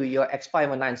access to your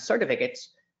X509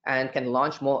 certificates and can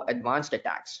launch more advanced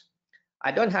attacks.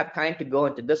 I don't have time to go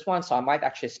into this one, so I might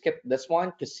actually skip this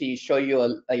one to show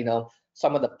you,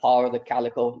 some of the power of the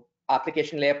Calico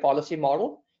application layer policy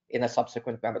model in a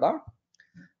subsequent webinar.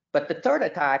 But the third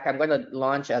attack I'm going to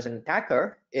launch as an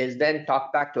attacker is then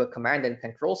talk back to a command and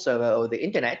control server over the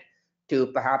internet to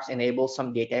perhaps enable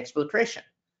some data exfiltration,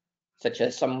 such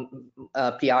as some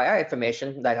PII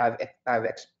information that I've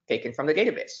taken from the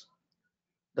database.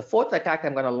 The fourth attack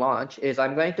I'm going to launch is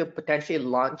I'm going to potentially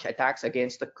launch attacks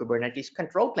against the Kubernetes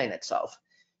control plane itself,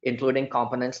 including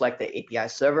components like the API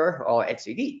server or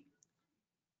etcd.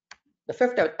 The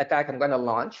fifth attack I'm going to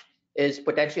launch is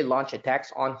potentially launch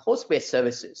attacks on host-based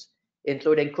services,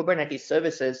 including Kubernetes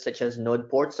services such as node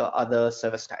ports or other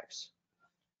service types.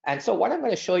 And so what I'm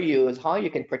going to show you is how you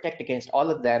can protect against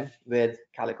all of them with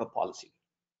Calico policy.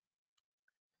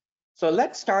 So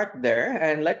let's start there,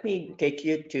 and let me take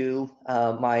you to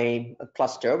my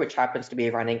cluster, which happens to be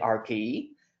running RKE.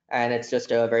 And it's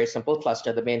just a very simple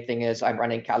cluster. The main thing is I'm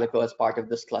running Calico as part of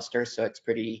this cluster, so it's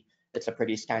a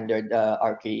pretty standard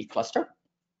RKE cluster.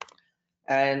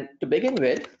 And to begin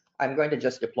with, I'm going to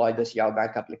just deploy this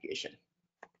YAWBank application.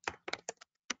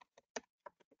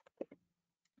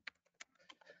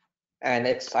 And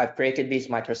I've created these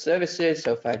microservices.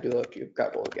 So if I do a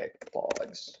kubectl get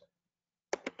pods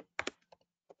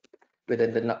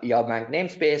within the YAWBank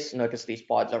namespace, notice these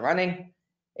pods are running.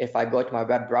 If I go to my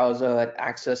web browser and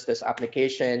access this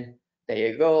application, there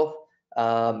you go.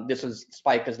 This is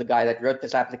Spike is the guy that wrote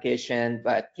this application,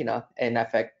 but in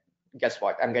effect, guess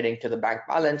what? I'm getting to the bank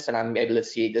balance and I'm able to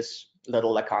see this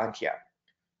little account here.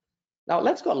 Now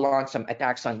let's go launch some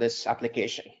attacks on this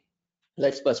application.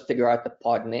 Let's first figure out the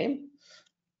pod name.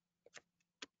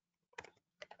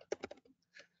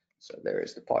 So there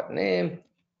is the pod name.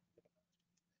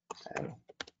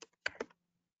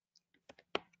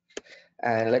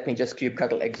 And let me just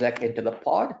kubectl exec into the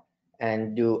pod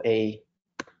and do a,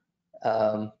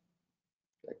 let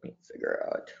me figure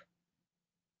out.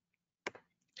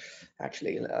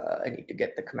 Actually, I need to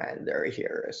get the commander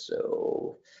here.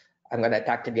 So I'm going to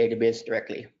attack the database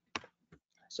directly.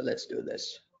 So let's do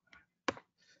this.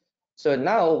 So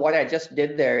now what I just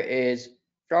did there is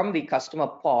from the customer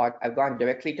pod, I've gone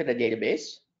directly to the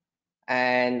database.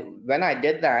 And when I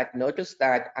did that, notice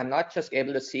that I'm not just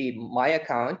able to see my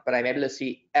account, but I'm able to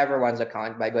see everyone's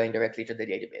account by going directly to the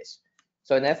database.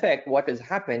 So in effect, what has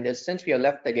happened is since we have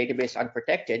left the database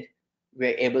unprotected,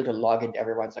 we're able to log into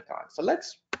everyone's account. So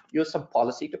let's use some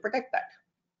policy to protect that.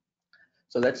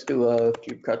 So let's do a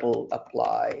kubectl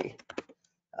apply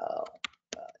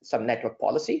some network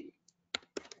policy.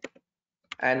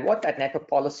 And what that network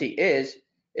policy is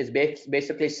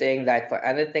basically saying that for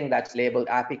anything that's labeled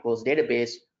app equals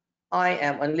database, I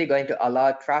am only going to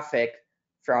allow traffic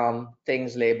from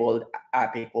things labeled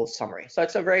app equals summary. So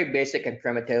it's a very basic and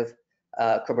primitive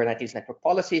Kubernetes network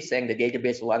policy saying the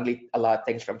database will only allow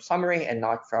things from summary and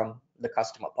not from the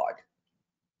customer pod.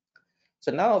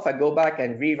 So now if I go back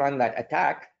and rerun that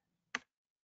attack,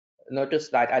 notice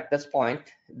that at this point,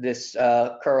 this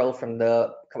curl from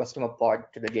the customer pod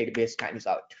to the database times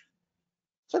out.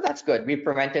 So that's good. We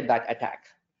prevented that attack.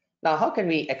 Now, how can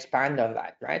we expand on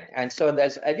that, right? And so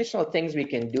there's additional things we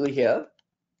can do here.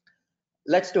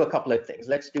 Let's do a couple of things.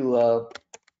 Let's do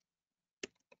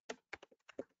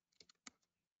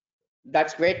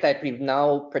that's great that we've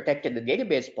now protected the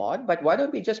database pod, but why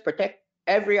don't we just protect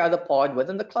every other pod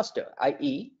within the cluster,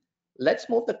 i.e., let's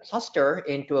move the cluster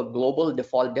into a global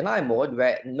default deny mode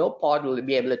where no pod will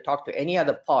be able to talk to any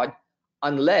other pod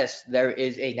unless there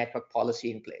is a network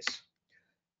policy in place.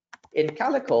 In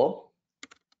Calico,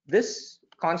 this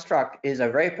construct is a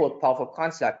very powerful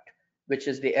concept, which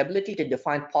is the ability to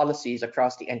define policies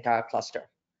across the entire cluster.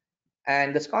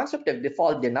 And this concept of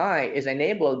default deny is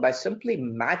enabled by simply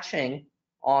matching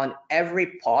on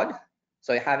every pod,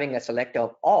 so having a selector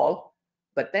of all,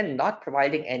 but then not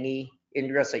providing any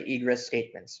ingress or egress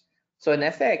statements. So in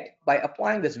effect, by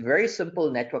applying this very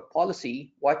simple network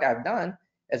policy, what I've done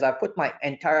is I've put my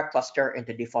entire cluster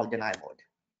into default deny mode.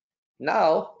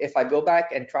 Now, if I go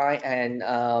back and try and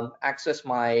access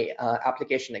my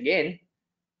application again,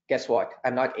 guess what?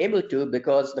 I'm not able to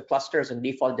because the cluster is in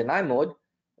default deny mode.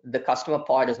 The customer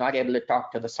pod is not able to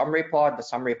talk to the summary pod. The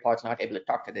summary pod is not able to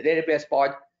talk to the database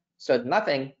pod. So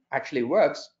nothing actually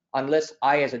works unless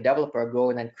I, as a developer,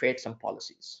 go in and create some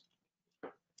policies.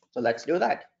 So let's do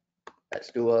that.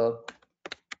 Let's do a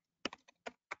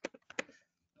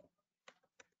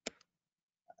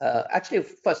actually,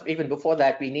 first, even before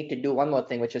that, we need to do one more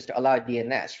thing, which is to allow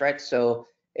DNS, right? So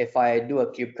if I do a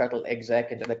kubectl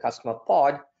exec into the customer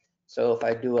pod, so if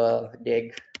I do a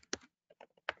dig,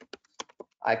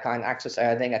 I can't access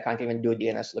anything. I can't even do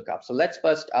DNS lookup. So let's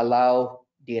first allow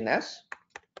DNS.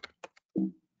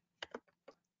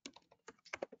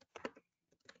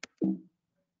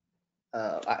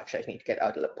 Actually, I need to get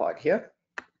out of the pod here.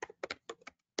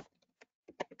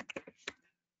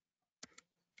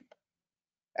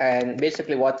 And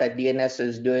basically what that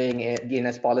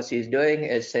DNS policy is doing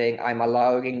is saying I'm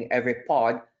allowing every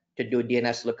pod to do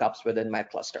DNS lookups within my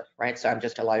cluster, right? So I'm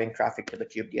just allowing traffic to the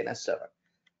kubedns server.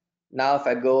 Now, if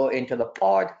I go into the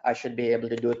pod, I should be able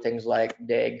to do things like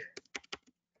dig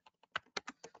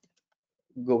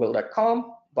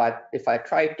google.com. But if I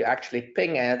try to actually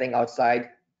ping anything outside,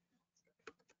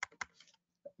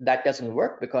 that doesn't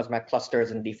work because my cluster is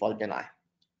in default deny.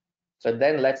 So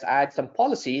then let's add some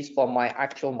policies for my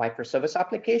actual microservice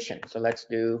application. So let's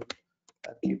do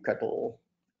a kubectl.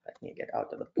 Let me get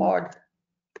out of the pod.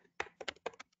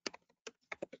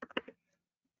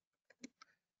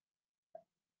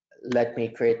 Let me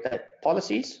create the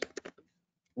policies.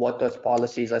 What those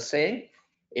policies are saying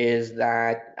is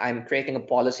that I'm creating a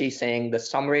policy saying the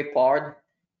summary pod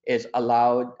is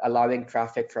allowing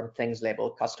traffic from things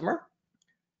labeled customer.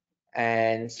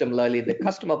 And similarly, the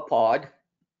customer pod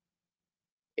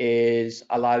is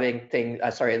allowing things,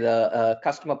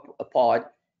 customer pod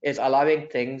is allowing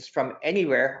things from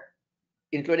anywhere,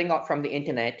 including from the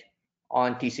internet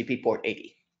on TCP port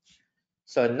 80.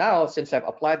 So now, since I've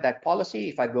applied that policy,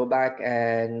 if I go back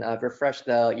and refresh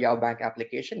the YAWBank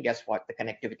application, guess what? The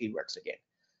connectivity works again.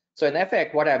 So in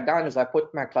effect, what I've done is I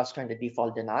put my cluster into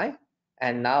default deny,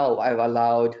 and now I've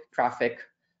allowed traffic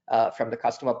from the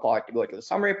customer pod to go to the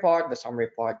summary pod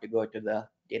to go to the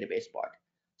database pod.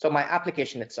 So my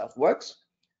application itself works.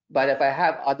 But if I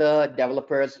have other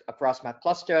developers across my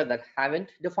cluster that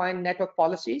haven't defined network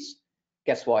policies,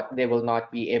 guess what? They will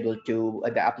not be able to,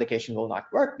 the application will not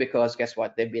work because guess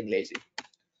what? They've been lazy.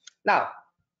 Now,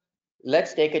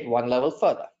 let's take it one level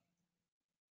further.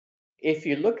 If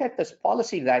you look at this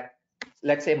policy that,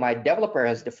 let's say, my developer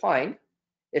has defined,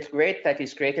 it's great that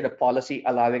he's created a policy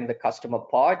allowing the customer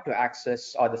pod to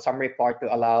access, or the summary pod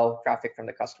to allow traffic from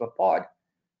the customer pod.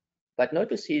 But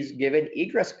notice he's given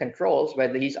egress controls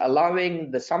where he's allowing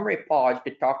the summary pod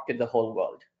to talk to the whole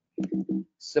world.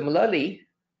 Similarly,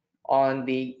 on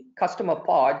the customer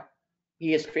pod,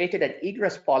 he has created an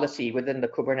egress policy within the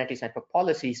Kubernetes network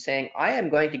policy saying, I am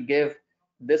going to give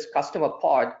this customer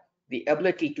pod the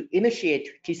ability to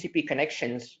initiate TCP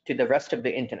connections to the rest of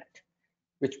the internet,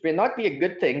 which may not be a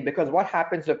good thing because what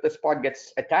happens if this pod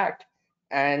gets attacked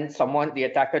and the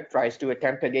attacker tries to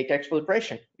attempt a data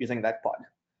exfiltration using that pod?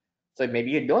 So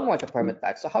maybe you don't want to permit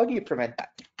that. So how do you prevent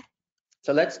that?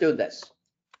 So let's do this.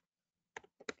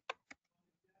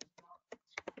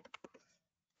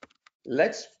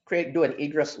 Let's do an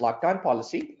egress lockdown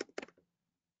policy.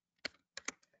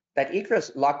 That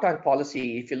egress lockdown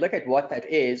policy, if you look at what that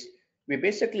is, we're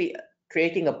basically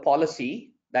creating a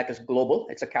policy that is global.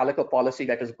 It's a Calico policy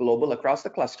that is global across the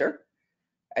cluster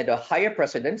at a higher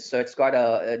precedence. So it's got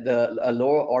a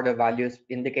lower order values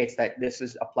indicates that this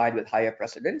is applied with higher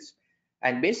precedence.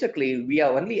 And basically, we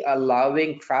are only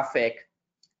allowing traffic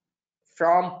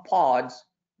from pods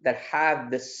that have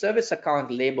the service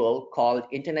account label called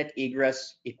internet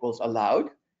egress equals allowed.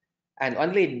 And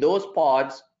only those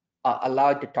pods are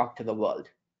allowed to talk to the world.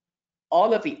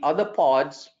 All of the other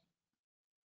pods,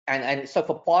 and so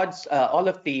for pods, all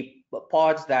of the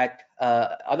pods that,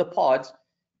 other pods,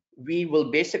 we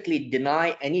will basically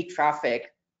deny any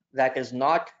traffic that is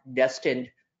not destined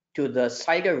to the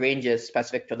CIDR ranges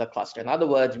specific to the cluster. In other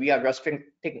words, we are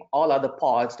restricting all other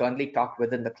pods to only talk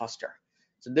within the cluster.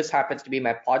 So this happens to be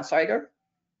my pod CIDR.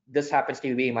 This happens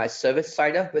to be my service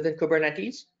CIDR within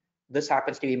Kubernetes. This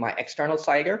happens to be my external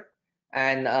CIDR.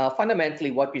 And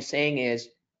fundamentally, what we're saying is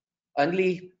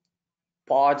only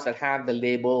pods that have the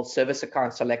label service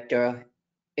account selector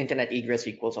internet egress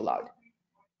equals allowed.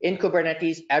 In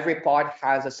Kubernetes, every pod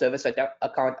has a service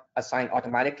account assigned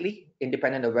automatically,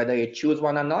 independent of whether you choose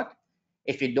one or not.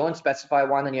 If you don't specify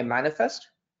one in your manifest,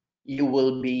 you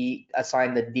will be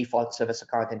assigned the default service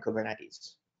account in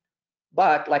Kubernetes.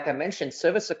 But like I mentioned,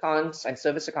 service accounts and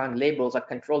service account labels are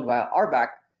controlled via RBAC.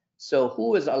 So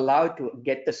who is allowed to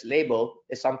get this label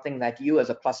is something that you as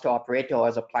a cluster operator or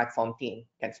as a platform team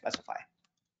can specify.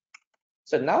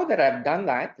 So now that I've done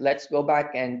that, let's go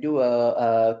back and do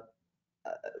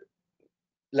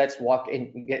let's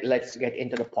get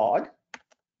into the pod.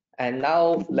 And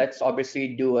now let's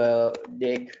obviously do a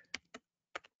dig.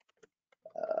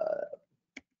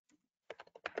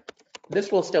 This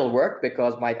will still work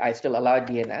because I still allow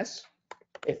DNS.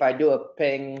 If I do a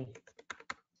ping,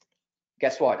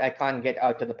 guess what? I can't get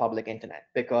out to the public internet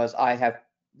because I have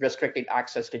restricted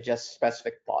access to just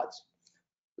specific pods.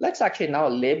 Let's actually now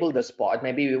label this pod.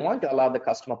 Maybe we want to allow the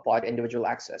customer pod individual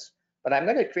access, but I'm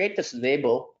going to create this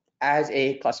label as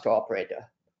a cluster operator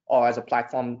or as a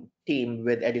platform team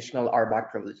with additional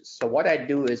RBAC privileges. So what I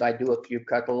do is I do a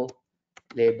kubectl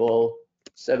label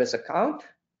service account,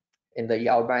 in the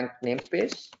Yaobank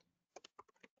namespace,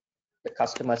 the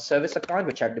customer service account,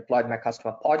 which I've deployed my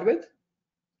customer pod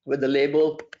with the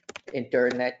label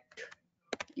internet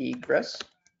egress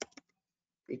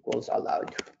equals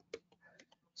allowed.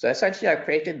 So essentially, I've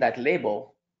created that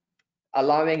label,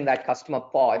 allowing that customer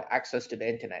pod access to the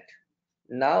internet.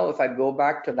 Now, if I go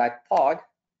back to that pod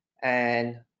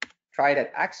and try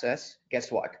that access,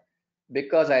 guess what?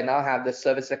 Because I now have the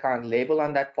service account label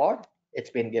on that pod, it's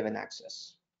been given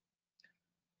access.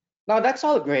 Now, that's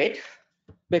all great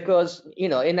because,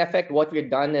 in effect, what we've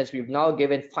done is we've now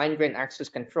given fine-grained access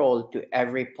control to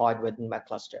every pod within my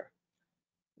cluster.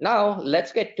 Now,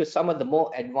 let's get to some of the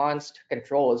more advanced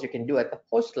controls you can do at the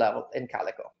host level in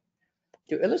Calico.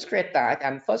 To illustrate that,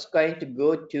 I'm first going to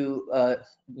go to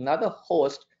another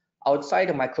host outside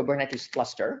of my Kubernetes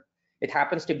cluster. It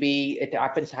happens to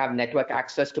have network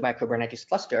access to my Kubernetes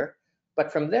cluster.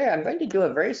 But from there, I'm going to do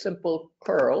a very simple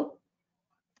curl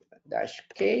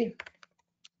 -k.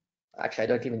 Actually, I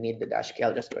don't even need the -k.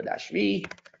 I'll just go -v.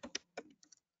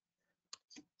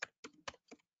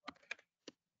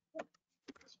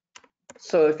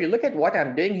 So if you look at what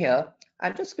I'm doing here,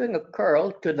 I'm just doing a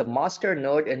curl to the master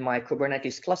node in my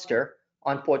Kubernetes cluster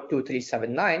on port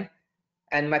 2379.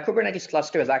 And my Kubernetes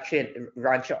cluster is actually a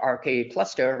Rancher RKE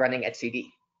cluster running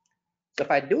etcd. So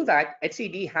if I do that,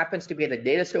 etcd happens to be the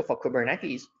data store for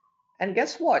Kubernetes. And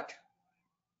guess what?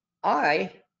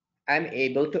 I am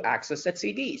able to access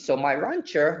etcd. So my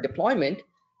Rancher deployment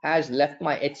has left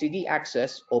my etcd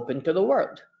access open to the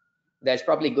world. There's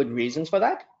probably good reasons for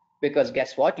that, because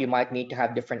guess what? You might need to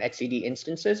have different etcd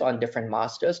instances on different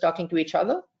masters talking to each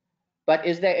other. But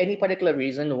is there any particular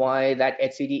reason why that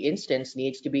etcd instance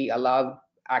needs to be allowed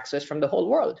access from the whole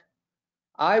world?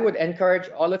 I would encourage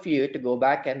all of you to go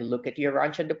back and look at your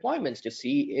Rancher deployments to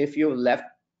see if you left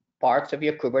parts of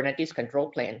your Kubernetes control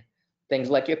plane, things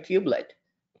like your kubelet,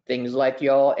 things like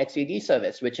your etcd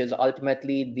service, which is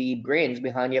ultimately the brains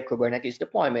behind your Kubernetes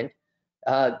deployment.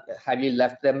 Have you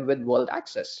left them with world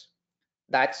access?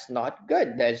 That's not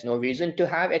good. There's no reason to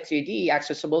have etcd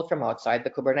accessible from outside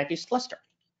the Kubernetes cluster.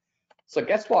 So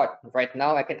guess what? Right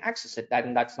now I can access it,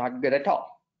 and that's not good at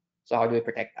all. So how do we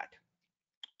protect that?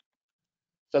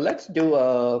 So let's do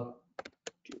a.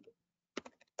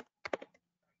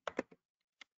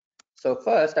 So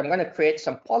first, I'm going to create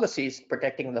some policies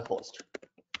protecting the host.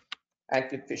 And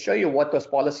to show you what those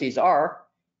policies are,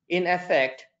 in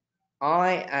effect,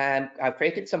 I've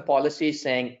created some policies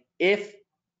saying if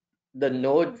the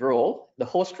node role, the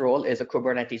host role is a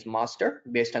Kubernetes master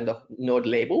based on the node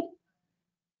label,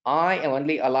 I am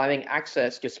only allowing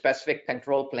access to specific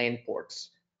control plane ports,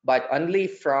 but only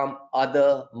from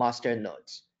other master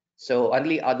nodes. So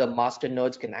only other master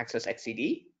nodes can access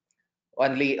etcd.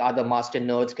 Only other master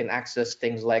nodes can access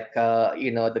things like the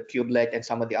kubelet and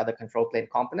some of the other control plane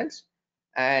components.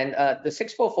 And the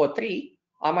 6443,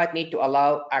 I might need to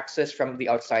allow access from the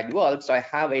outside world. So I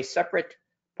have a separate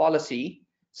policy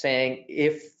saying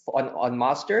if on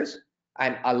masters,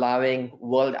 I'm allowing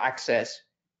world access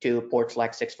to ports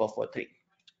like 6443.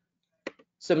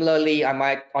 Similarly, I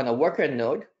might, on a worker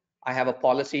node, I have a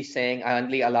policy saying I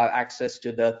only allow access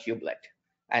to the kubelet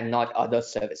and not other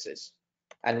services.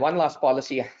 And one last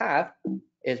policy I have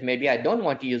is maybe I don't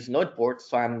want to use node ports,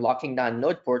 so I'm locking down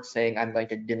node ports saying I'm going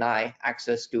to deny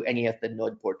access to any of the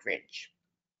node port range.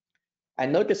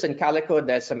 And notice in Calico,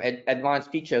 there's some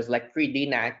advanced features like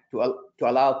pre-DNAT to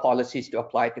allow policies to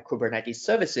apply to Kubernetes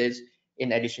services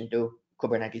in addition to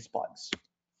Kubernetes pods.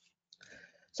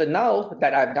 So now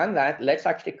that I've done that, let's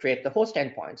actually create the host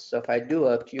endpoints. So if I do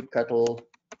a kubectl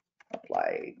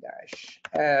apply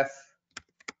 -f,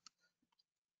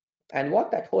 and what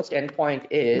that host endpoint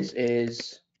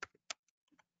is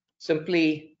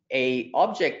simply a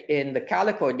object in the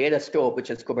Calico data store, which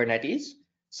is Kubernetes,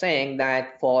 saying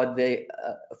that for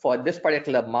this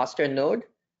particular master node,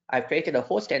 I've created a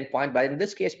host endpoint, but in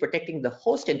this case, protecting the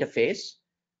host interface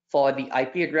for the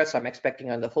IP address I'm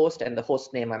expecting on the host and the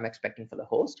host name I'm expecting for the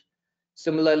host.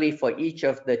 Similarly, for each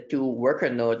of the 2 worker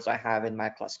nodes I have in my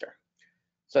cluster.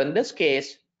 So in this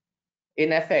case,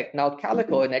 in effect, now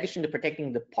Calico, in addition to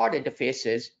protecting the pod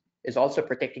interfaces, is also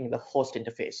protecting the host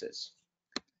interfaces.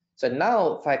 So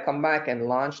now if I come back and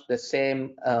launch the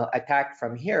same attack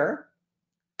from here,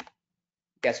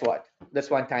 guess what? This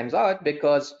one times out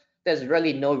because there's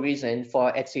really no reason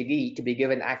for etcd to be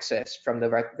given access from the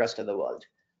rest of the world.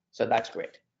 So that's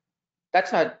great.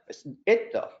 That's not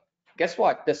it though. Guess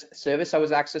what? This service I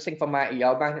was accessing from my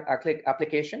Yaobank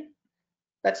application,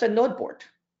 that's a node port.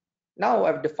 Now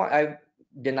I've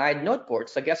denied node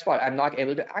ports. So guess what? I'm not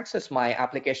able to access my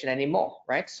application anymore,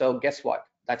 right? So guess what?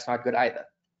 That's not good either.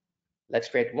 Let's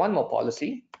create one more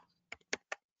policy.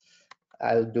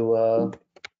 I'll do a,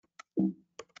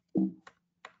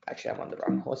 actually I'm on the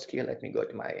wrong host here. Let me go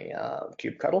to my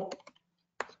kubectl.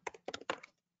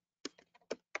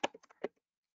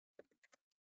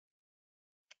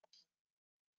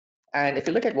 And if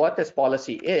you look at what this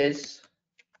policy is,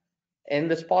 in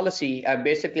this policy, I'm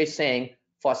basically saying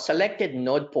for selected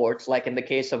node ports, like in the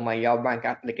case of my Yawbank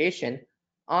application,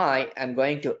 I am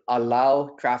going to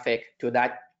allow traffic to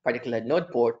that particular node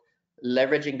port,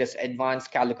 leveraging this advanced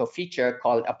Calico feature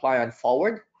called apply on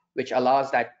forward, which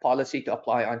allows that policy to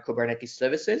apply on Kubernetes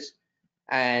services.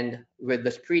 And with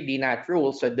this pre-DNAT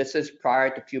rule, so this is prior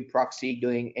to kubeproxy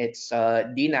doing its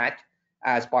DNAT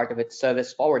as part of its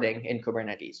service forwarding in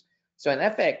Kubernetes. So in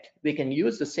effect, we can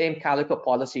use the same Calico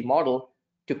policy model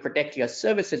to protect your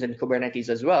services in Kubernetes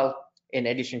as well, in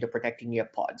addition to protecting your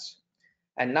pods.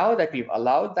 And now that we've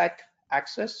allowed that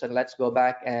access, so let's go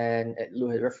back and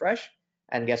refresh.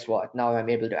 And guess what? Now I'm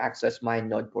able to access my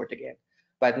node port again.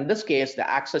 But in this case, the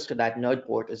access to that node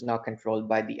port is now controlled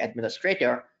by the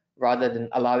administrator, rather than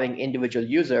allowing individual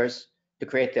users to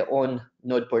create their own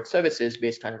node port services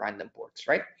based on random ports,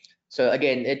 right? So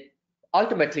again,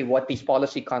 ultimately what these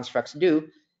policy constructs do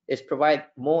is provide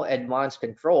more advanced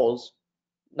controls,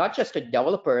 not just to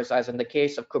developers, as in the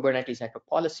case of Kubernetes network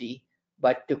policy,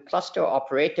 but to cluster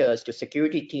operators, to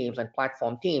security teams and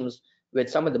platform teams with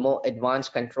some of the more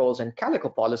advanced controls and Calico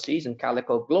policies and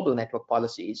Calico global network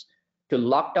policies to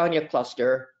lock down your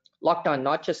cluster, lock down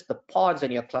not just the pods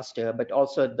in your cluster, but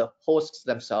also the hosts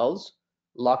themselves,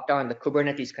 lock down the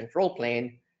Kubernetes control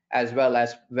plane, as well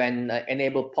as when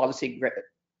enable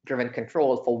policy-driven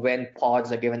control for when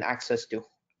pods are given access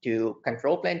to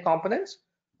control plane components,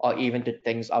 or even to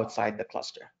things outside the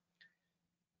cluster.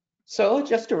 So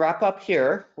just to wrap up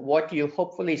here, what you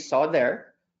hopefully saw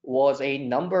there was a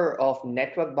number of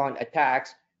network-bound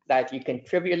attacks that you can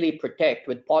trivially protect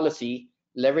with policy,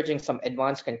 leveraging some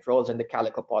advanced controls in the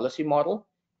Calico policy model,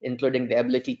 including the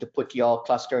ability to put your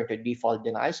cluster into default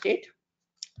denial state.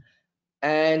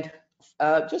 And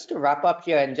just to wrap up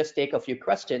here and just take a few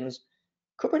questions,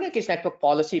 Kubernetes network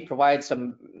policy provides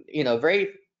some, very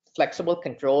flexible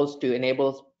controls to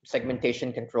enable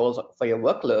segmentation controls for your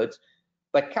workloads.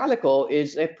 But Calico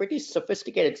is a pretty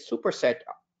sophisticated superset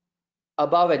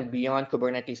above and beyond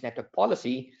Kubernetes network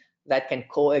policy that can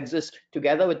coexist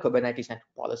together with Kubernetes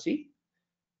network policy.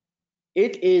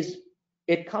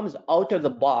 It comes out of the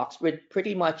box with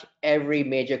pretty much every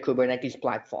major Kubernetes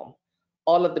platform.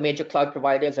 All of the major cloud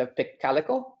providers have picked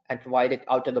Calico and provide it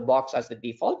out of the box as the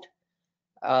default.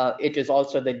 It is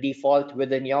also the default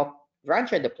within your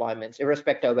Rancher deployments,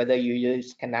 irrespective of whether you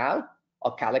use Canal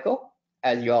or Calico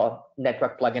as your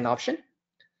network plugin option.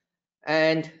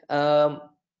 And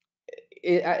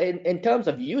in terms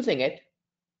of using it,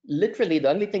 literally the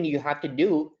only thing you have to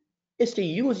do is to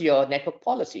use your network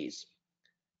policies.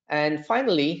 And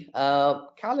finally,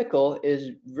 Calico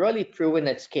is really proven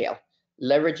at scale,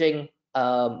 leveraging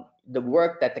the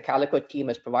work that the Calico team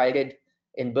has provided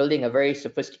in building a very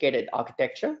sophisticated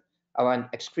architecture around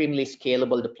extremely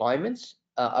scalable deployments,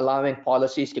 allowing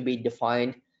policies to be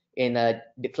defined in a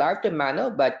declarative manner,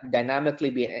 but dynamically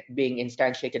being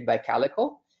instantiated by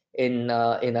Calico in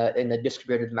a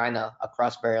distributed manner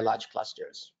across very large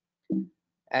clusters.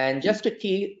 And just to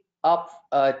tee up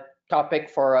a topic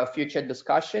for a future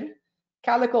discussion,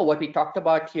 Calico, what we talked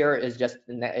about here is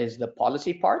the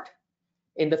policy part.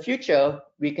 In the future,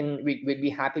 we'd be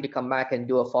happy to come back and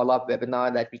do a follow-up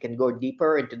webinar that we can go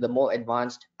deeper into the more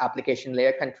advanced application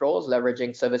layer controls,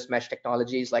 leveraging service mesh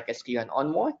technologies like SQ and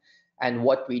Envoy, and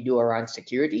what we do around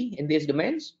security in these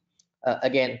domains.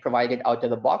 Again, provided out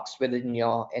of the box within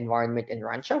your environment in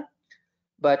Rancher,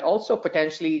 but also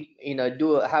potentially,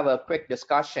 have a quick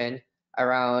discussion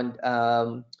around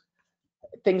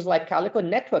things like Calico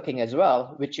networking as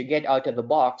well, which you get out of the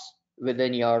box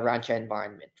within your Rancher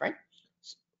environment, right?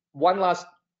 One last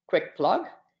quick plug.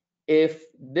 If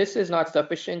this is not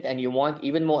sufficient and you want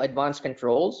even more advanced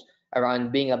controls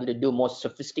around being able to do more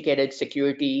sophisticated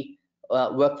security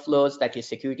workflows that your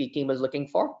security team is looking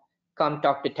for, come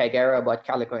talk to Tigera about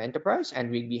Calico Enterprise, and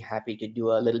we'd be happy to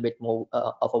do a little bit more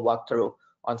of a walkthrough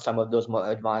on some of those more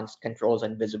advanced controls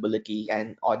and visibility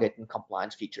and audit and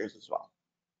compliance features as well.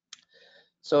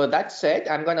 So that said,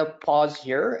 I'm going to pause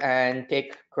here and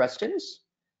take questions.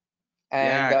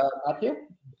 And Matthew,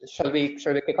 shall we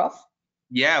kick off?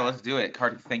 Yeah, let's do it.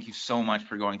 Karthik, thank you so much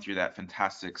for going through that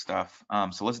fantastic stuff.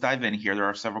 So let's dive in here. There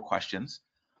are several questions.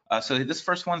 So this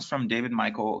first one's from David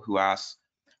Michael, who asks,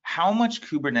 how much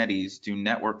Kubernetes do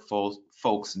network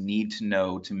folks need to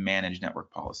know to manage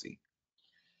network policy?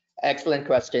 Excellent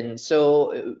question.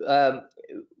 So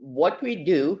what we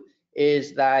do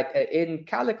is that in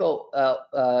Calico,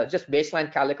 just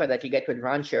baseline Calico that you get with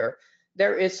Rancher,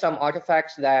 there is some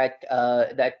artifacts that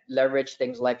that leverage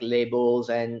things like labels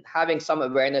and having some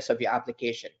awareness of your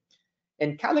application.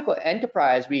 In Calico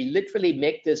Enterprise, we literally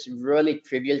make this really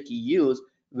trivial to use,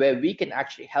 where we can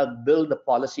actually help build the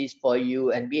policies for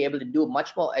you and be able to do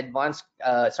much more advanced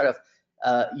sort of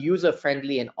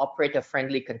user-friendly and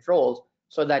operator-friendly controls,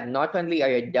 so that not only are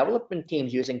your development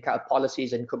teams using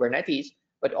policies in Kubernetes,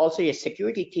 but also your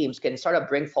security teams can sort of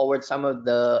bring forward some of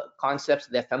the concepts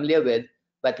they're familiar with,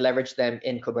 but leverage them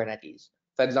in Kubernetes.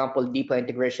 For example, deeper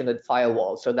integration with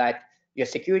firewalls, so that your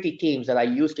security teams that are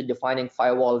used to defining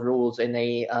firewall rules in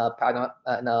a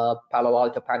Palo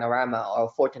Alto Panorama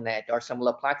or Fortinet or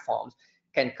similar platforms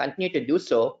can continue to do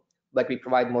so, but we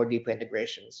provide more deeper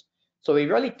integrations. So we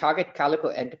really target Calico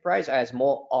Enterprise as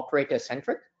more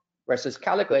operator-centric, versus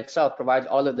Calico itself provides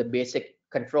all of the basic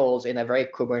controls in a very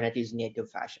Kubernetes native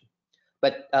fashion.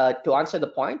 But to answer the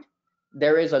point,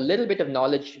 there is a little bit of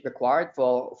knowledge required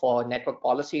for network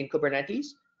policy in Kubernetes,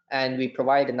 and we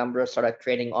provide a number of sort of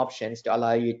training options to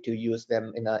allow you to use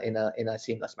them in a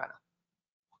seamless manner.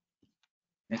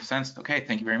 Makes sense. Okay,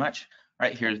 thank you very much. All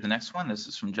right, here's the next one. This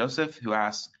is from Joseph, who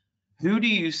asks, who do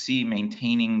you see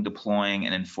maintaining, deploying,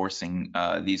 and enforcing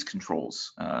these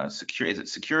controls? Is it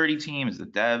security team? Is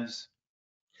it devs?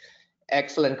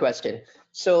 Excellent question.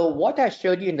 So what I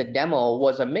showed you in the demo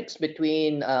was a mix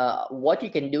between what you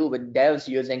can do with devs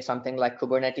using something like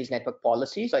Kubernetes network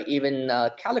policies, or even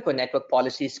Calico network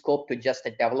policies scoped to just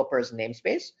a developer's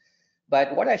namespace.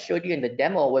 But what I showed you in the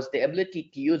demo was the ability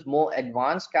to use more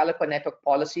advanced Calico network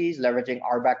policies, leveraging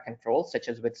RBAC controls, such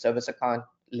as with service account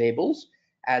labels,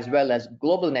 as well as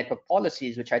global network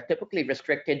policies, which are typically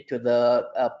restricted to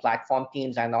the platform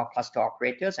teams and our cluster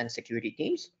operators and security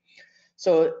teams.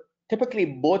 So typically,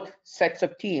 both sets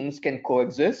of teams can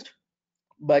coexist,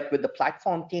 but with the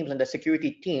platform teams and the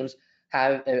security teams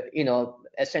have,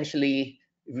 essentially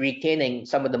retaining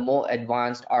some of the more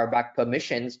advanced RBAC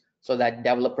permissions, so that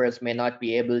developers may not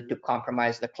be able to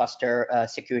compromise the cluster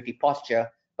security posture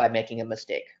by making a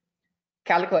mistake.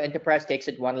 Calico Enterprise takes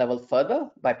it one level further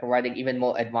by providing even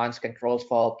more advanced controls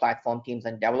for platform teams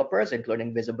and developers,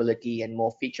 including visibility and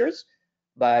more features.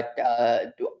 But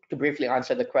to briefly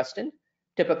answer the question,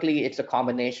 typically it's a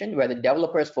combination where the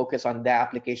developers focus on their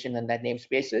application and their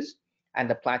namespaces, and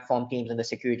the platform teams and the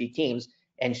security teams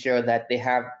ensure that they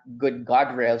have good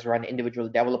guardrails around individual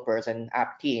developers and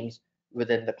app teams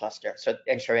within the cluster, so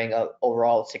ensuring an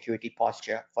overall security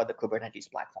posture for the Kubernetes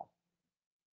platform.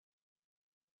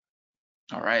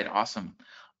 All right, awesome.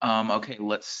 Okay,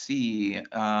 let's see.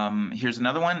 Here's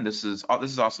another one. This is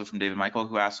also from David Michael,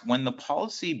 who asks, when the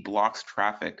policy blocks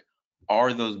traffic,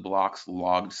 are those blocks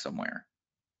logged somewhere?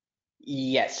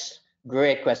 Yes,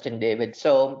 great question, David.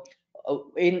 So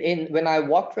when I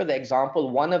walked through the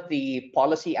example, one of the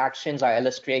policy actions I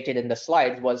illustrated in the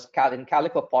slides was in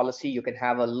Calico policy, you can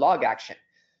have a log action.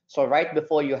 So right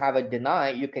before you have a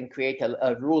deny, you can create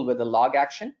a rule with a log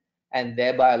action, and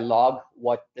thereby log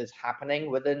what is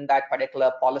happening within that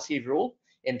particular policy rule,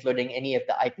 including any of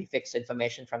the IPFix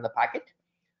information from the packet.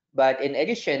 But in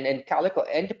addition, in Calico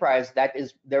Enterprise,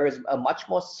 there is a much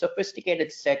more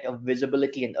sophisticated set of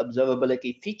visibility and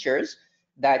observability features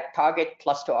that target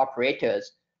cluster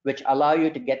operators, which allow you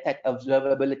to get that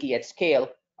observability at scale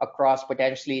across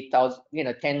potentially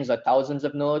tens or thousands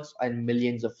of nodes and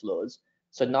millions of flows.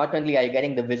 So not only are you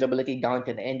getting the visibility down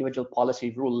to the individual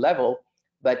policy rule level,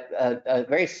 but a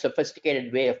very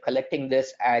sophisticated way of collecting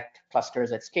this at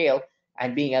clusters at scale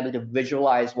and being able to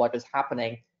visualize what is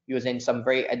happening using some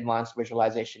very advanced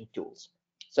visualization tools.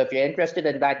 So if you're interested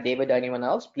in that, David or anyone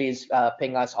else, please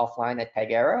ping us offline at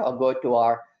Tigera, or go to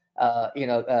our,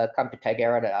 come to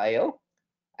tigera.io,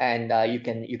 and you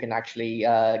can actually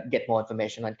get more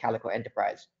information on Calico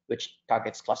Enterprise, which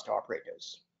targets cluster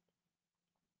operators.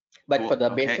 But cool. For the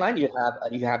baseline,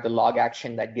 you have the log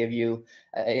action that give you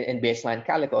in baseline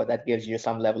Calico that gives you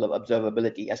some level of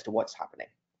observability as to what's happening.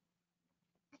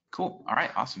 Cool. All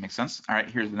right. Awesome. Makes sense. All right.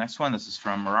 Here's the next one. This is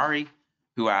from Murari,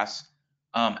 who asks,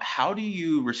 how do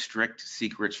you restrict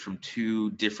secrets from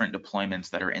two different deployments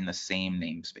that are in the same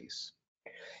namespace?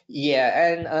 Yeah,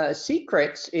 and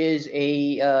secrets is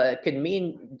can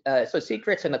mean, so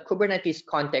secrets in a Kubernetes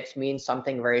context means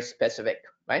something very specific,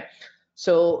 right?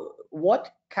 So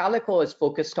what Calico is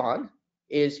focused on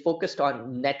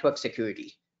network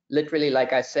security. Literally,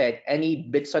 like I said, any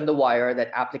bits on the wire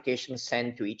that applications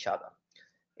send to each other.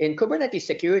 In Kubernetes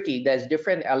security, there's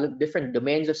different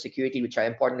domains of security which are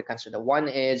important to consider. One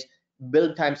is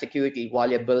build time security while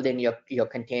you're building your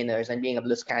containers and being able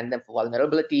to scan them for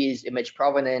vulnerabilities, image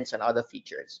provenance, and other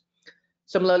features.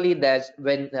 Similarly, there's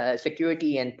when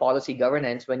security and policy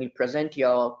governance, when you present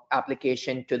your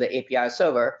application to the API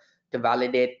server to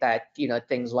validate that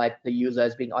things like the user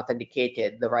is being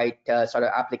authenticated, the right sort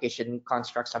of application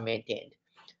constructs are maintained.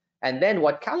 And then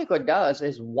what Calico does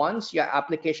is once your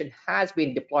application has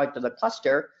been deployed to the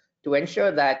cluster, to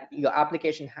ensure that your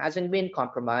application hasn't been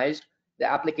compromised,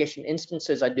 the application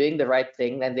instances are doing the right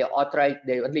thing, and they're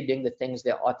only doing the things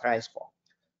they're authorized for.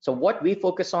 So what we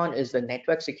focus on is the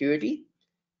network security.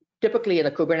 Typically in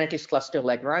a Kubernetes cluster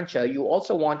like Rancher, you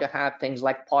also want to have things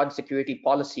like pod security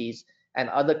policies and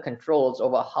other controls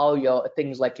over how your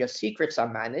things like your secrets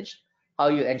are managed, how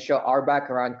you ensure RBAC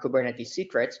around Kubernetes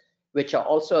secrets, which are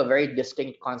also a very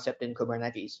distinct concept in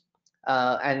Kubernetes.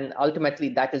 And ultimately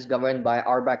that is governed by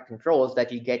RBAC controls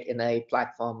that you get in a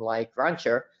platform like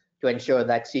Rancher to ensure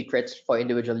that secrets for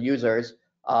individual users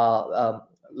are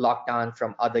locked down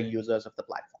from other users of the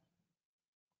platform.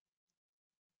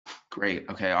 Great.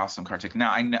 Okay, awesome, Karthik.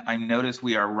 Now, I notice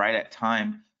we are right at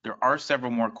time. There are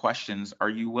several more questions. Are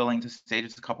you willing to stay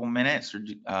just a couple minutes, or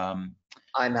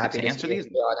I'm happy to answer these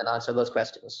and answer those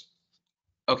questions.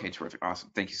 Okay, terrific.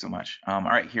 Awesome. Thank you so much. All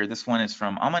right, here, this one is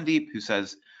from Amandeep, who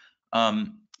says,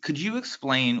 could you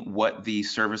explain what the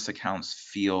service accounts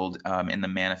field in the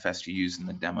manifest you use in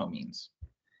the demo means?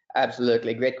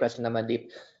 Absolutely. Great question,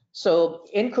 Amandeep. So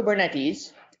in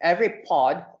Kubernetes, every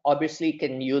pod obviously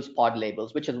can use pod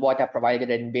labels, which is what are provided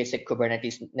in basic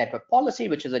Kubernetes network policy,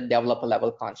 which is a developer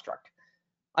level construct.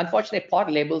 Unfortunately,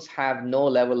 pod labels have no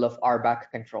level of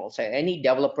RBAC control. So any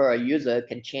developer or user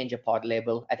can change a pod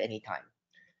label at any time.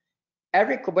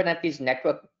 Every Kubernetes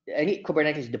network, any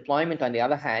Kubernetes deployment, on the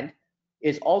other hand,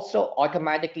 is also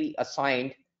automatically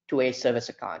assigned to a service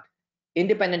account,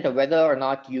 independent of whether or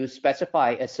not you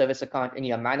specify a service account in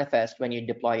your manifest when you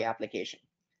deploy your application.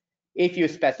 If you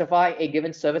specify a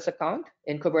given service account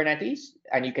in Kubernetes,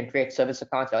 and you can create service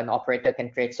accounts, or an operator can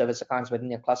create service accounts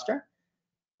within your cluster,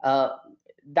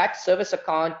 that service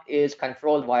account is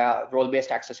controlled via role-based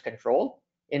access control,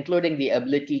 including the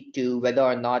ability to whether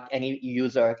or not any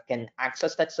user can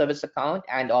access that service account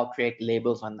and or create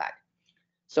labels on that.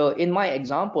 So in my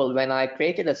example, when I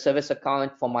created a service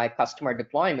account for my customer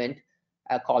deployment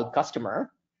called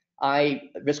customer,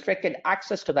 I restricted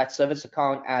access to that service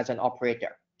account as an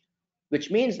operator,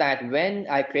 which means that when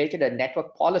I created a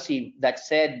network policy that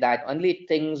said that only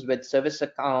things with service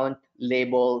account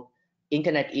labeled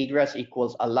internet egress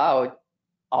equals allowed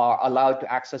are allowed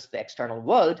to access the external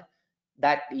world,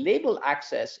 that label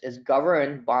access is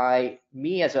governed by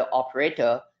me as an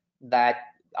operator that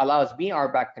allows me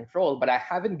RBAC control, but I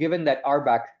haven't given that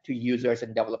RBAC to users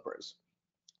and developers.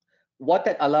 What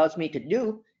that allows me to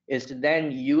do is to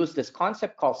then use this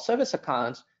concept called service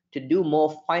accounts to do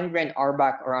more fine-grained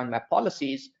RBAC around my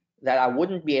policies that I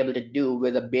wouldn't be able to do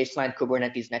with a baseline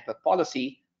Kubernetes network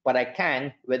policy, but I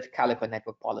can with Calico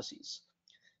network policies.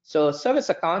 So service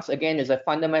accounts, again, is a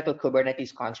fundamental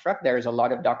Kubernetes construct. There is a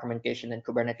lot of documentation in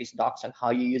Kubernetes docs on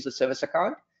how you use a service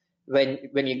account. When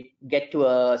you get to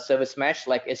a service mesh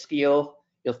like Istio,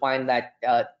 you'll find that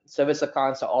service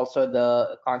accounts are also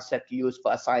the concept used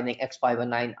for assigning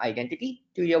X509 identity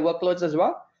to your workloads as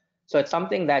well. So it's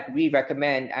something that we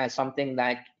recommend as something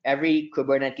that every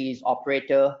Kubernetes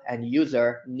operator and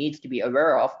user needs to be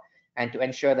aware of, and to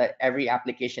ensure that every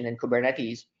application in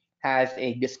Kubernetes has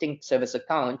a distinct service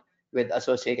account with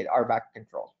associated RBAC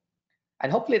control.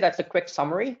 And hopefully that's a quick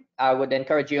summary. I would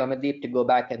encourage you, Amandeep, to go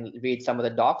back and read some of the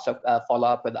docs, or follow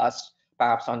up with us,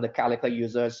 perhaps on the Calico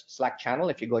users Slack channel.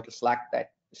 If you go to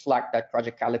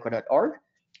slack.projectcalico.org,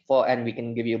 and we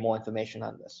can give you more information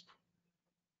on this.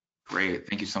 Great,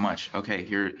 thank you so much. Okay,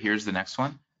 here's the next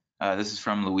one. This is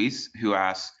from Luis, who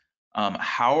asks,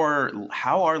 how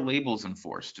are labels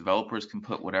enforced? Developers can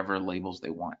put whatever labels they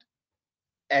want.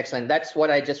 Excellent. That's what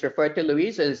I just referred to,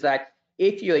 Luis, is that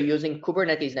if you're using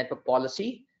Kubernetes network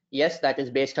policy, yes, that is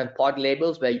based on pod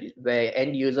labels where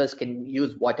end users can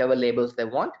use whatever labels they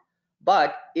want.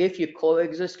 But if you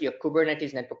coexist your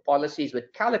Kubernetes network policies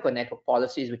with Calico network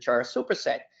policies, which are a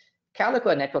superset,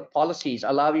 Calico network policies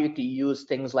allow you to use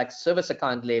things like service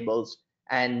account labels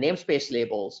and namespace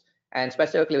labels. And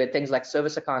specifically with things like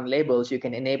service account labels, you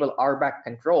can enable RBAC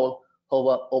control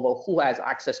over who has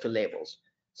access to labels.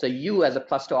 So you as a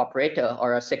cluster operator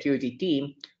or a security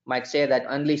team might say that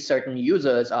only certain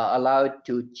users are allowed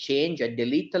to change or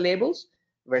delete the labels,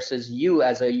 versus you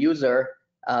as a user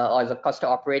or as a cluster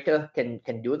operator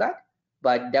can do that.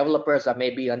 But developers are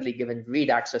maybe only given read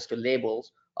access to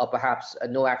labels, or perhaps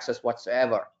no access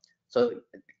whatsoever. So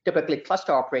typically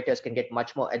cluster operators can get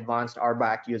much more advanced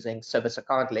RBAC using service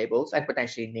account labels and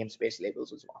potentially namespace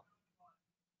labels as well.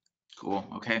 Cool.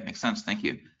 Okay, makes sense. Thank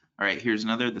you. All right, here's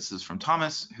another. This is from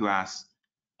Thomas, who asks,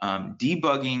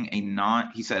 debugging a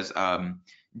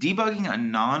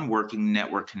non-working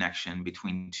network connection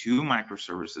between two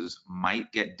microservices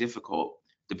might get difficult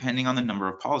depending on the number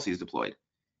of policies deployed.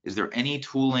 Is there any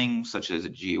tooling such as a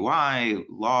GUI,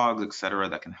 logs, etc.,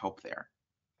 that can help there?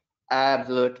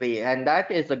 Absolutely. And that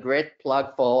is a great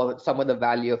plug for some of the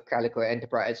value of Calico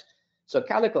Enterprise. So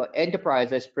Calico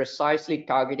Enterprise is precisely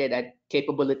targeted at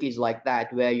capabilities like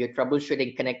that, where you're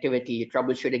troubleshooting connectivity, you're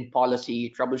troubleshooting policy,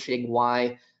 you're troubleshooting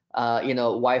why,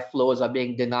 why flows are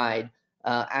being denied.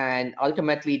 And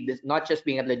ultimately, this not just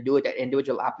being able to do it at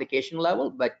individual application level,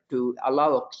 but to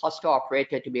allow a cluster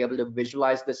operator to be able to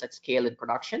visualize this at scale in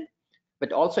production,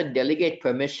 but also delegate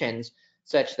permissions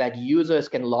such that users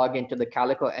can log into the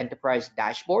Calico Enterprise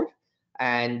dashboard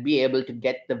and be able to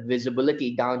get the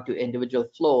visibility down to individual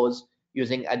flows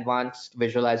using advanced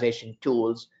visualization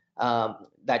tools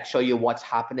that show you what's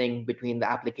happening between the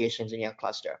applications in your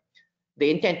cluster.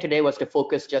 The intent today was to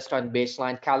focus just on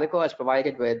baseline Calico as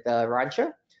provided with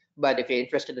Rancher. But if you're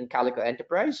interested in Calico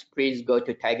Enterprise, please go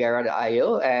to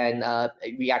Tigera.io, and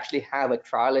we actually have a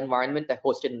trial environment that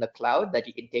hosted in the cloud that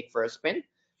you can take for a spin.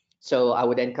 So I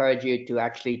would encourage you to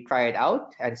actually try it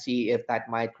out and see if that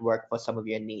might work for some of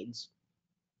your needs.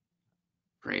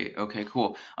 Great. Okay,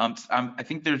 cool. I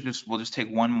think we'll just take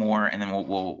one more and then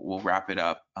we'll wrap it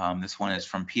up. This one is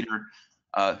from Peter,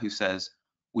 who says,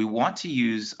 we want to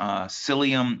use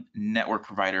Cilium network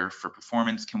provider for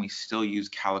performance. Can we still use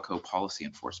Calico policy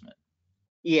enforcement?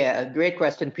 Yeah, great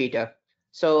question, Peter.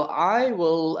 So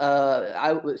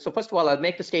so first of all, I'll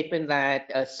make the statement that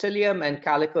Cilium and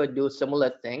Calico do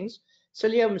similar things.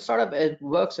 Cilium sort of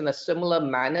works in a similar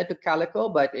manner to Calico,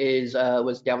 but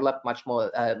was developed much more,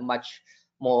 a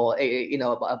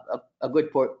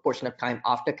good portion of time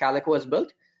after Calico was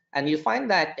built. And you find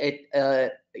that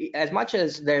as much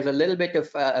as there's a little bit of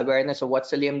awareness of what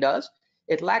Cilium does,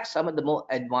 it lacks some of the more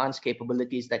advanced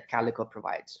capabilities that Calico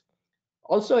provides.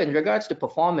 Also, in regards to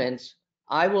performance,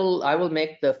 I will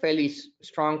make the fairly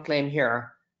strong claim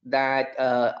here that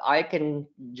I can,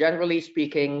 generally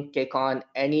speaking, take on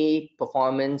any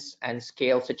performance and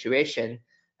scale situation,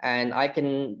 and I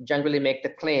can generally make the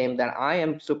claim that I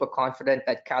am super confident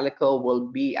that Calico will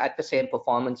be at the same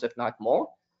performance, if not more.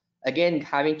 Again,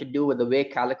 having to do with the way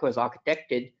Calico is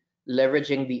architected,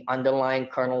 leveraging the underlying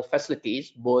kernel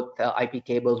facilities, both IP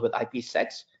tables with IP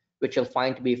sets, which you'll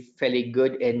find to be fairly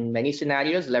good in many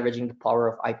scenarios, leveraging the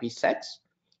power of IP sets.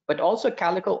 But also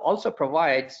Calico also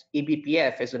provides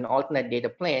eBPF as an alternate data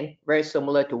plane, very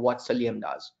similar to what Cilium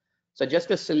does. So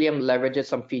just as Cilium leverages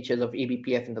some features of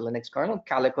eBPF in the Linux kernel,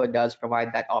 Calico does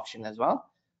provide that option as well.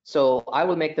 So I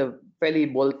will make the fairly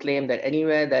bold claim that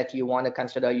anywhere that you want to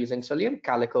consider using Cilium,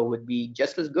 Calico would be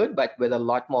just as good, but with a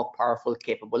lot more powerful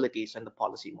capabilities in the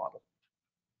policy model.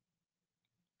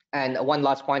 And one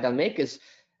last point I'll make is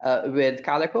with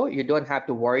Calico, you don't have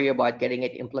to worry about getting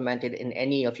it implemented in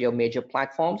any of your major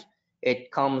platforms.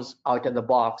 It comes out of the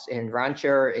box in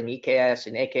Rancher, in EKS,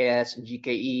 in AKS, in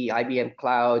GKE, IBM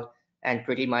Cloud, and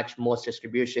pretty much most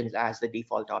distributions as the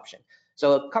default option.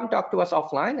 So come talk to us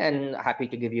offline, and happy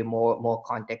to give you more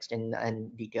context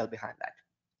and detail behind that.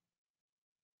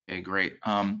 Okay, great.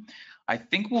 I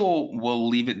think we'll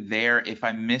leave it there. If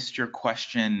I missed your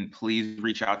question, please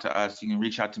reach out to us. You can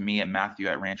reach out to me at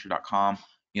matthew@rancher.com,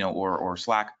 or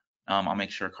Slack. I'll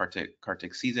make sure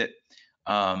Karthik sees it.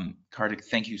 Karthik,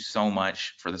 thank you so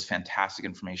much for this fantastic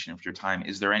information and for your time.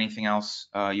 Is there anything else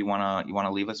you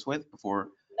wanna leave us with before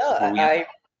we end?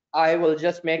 I will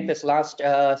just make this last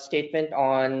statement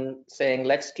on saying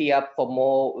let's tee up for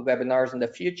more webinars in the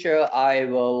future. I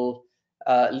will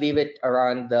leave it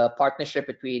around the partnership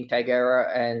between Tigera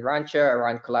and Rancher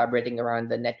around collaborating around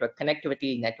the network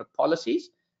connectivity, network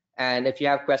policies. And if you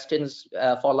have questions,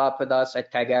 follow up with us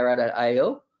at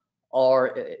tigera.io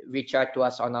or reach out to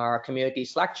us on our community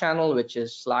Slack channel, which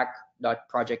is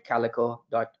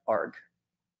slack.projectcalico.org.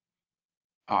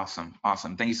 Awesome.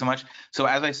 Thank you so much. So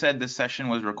as I said, this session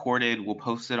was recorded. We'll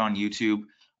post it on YouTube,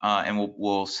 and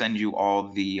we'll send you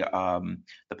all the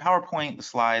PowerPoint, the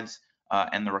slides,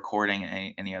 and the recording,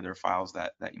 and any other files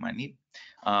that you might need.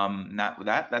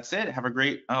 That's it. Have a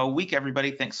great week,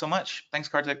 everybody. Thanks so much. Thanks,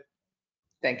 Karthik.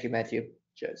 Thank you, Matthew.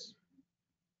 Cheers.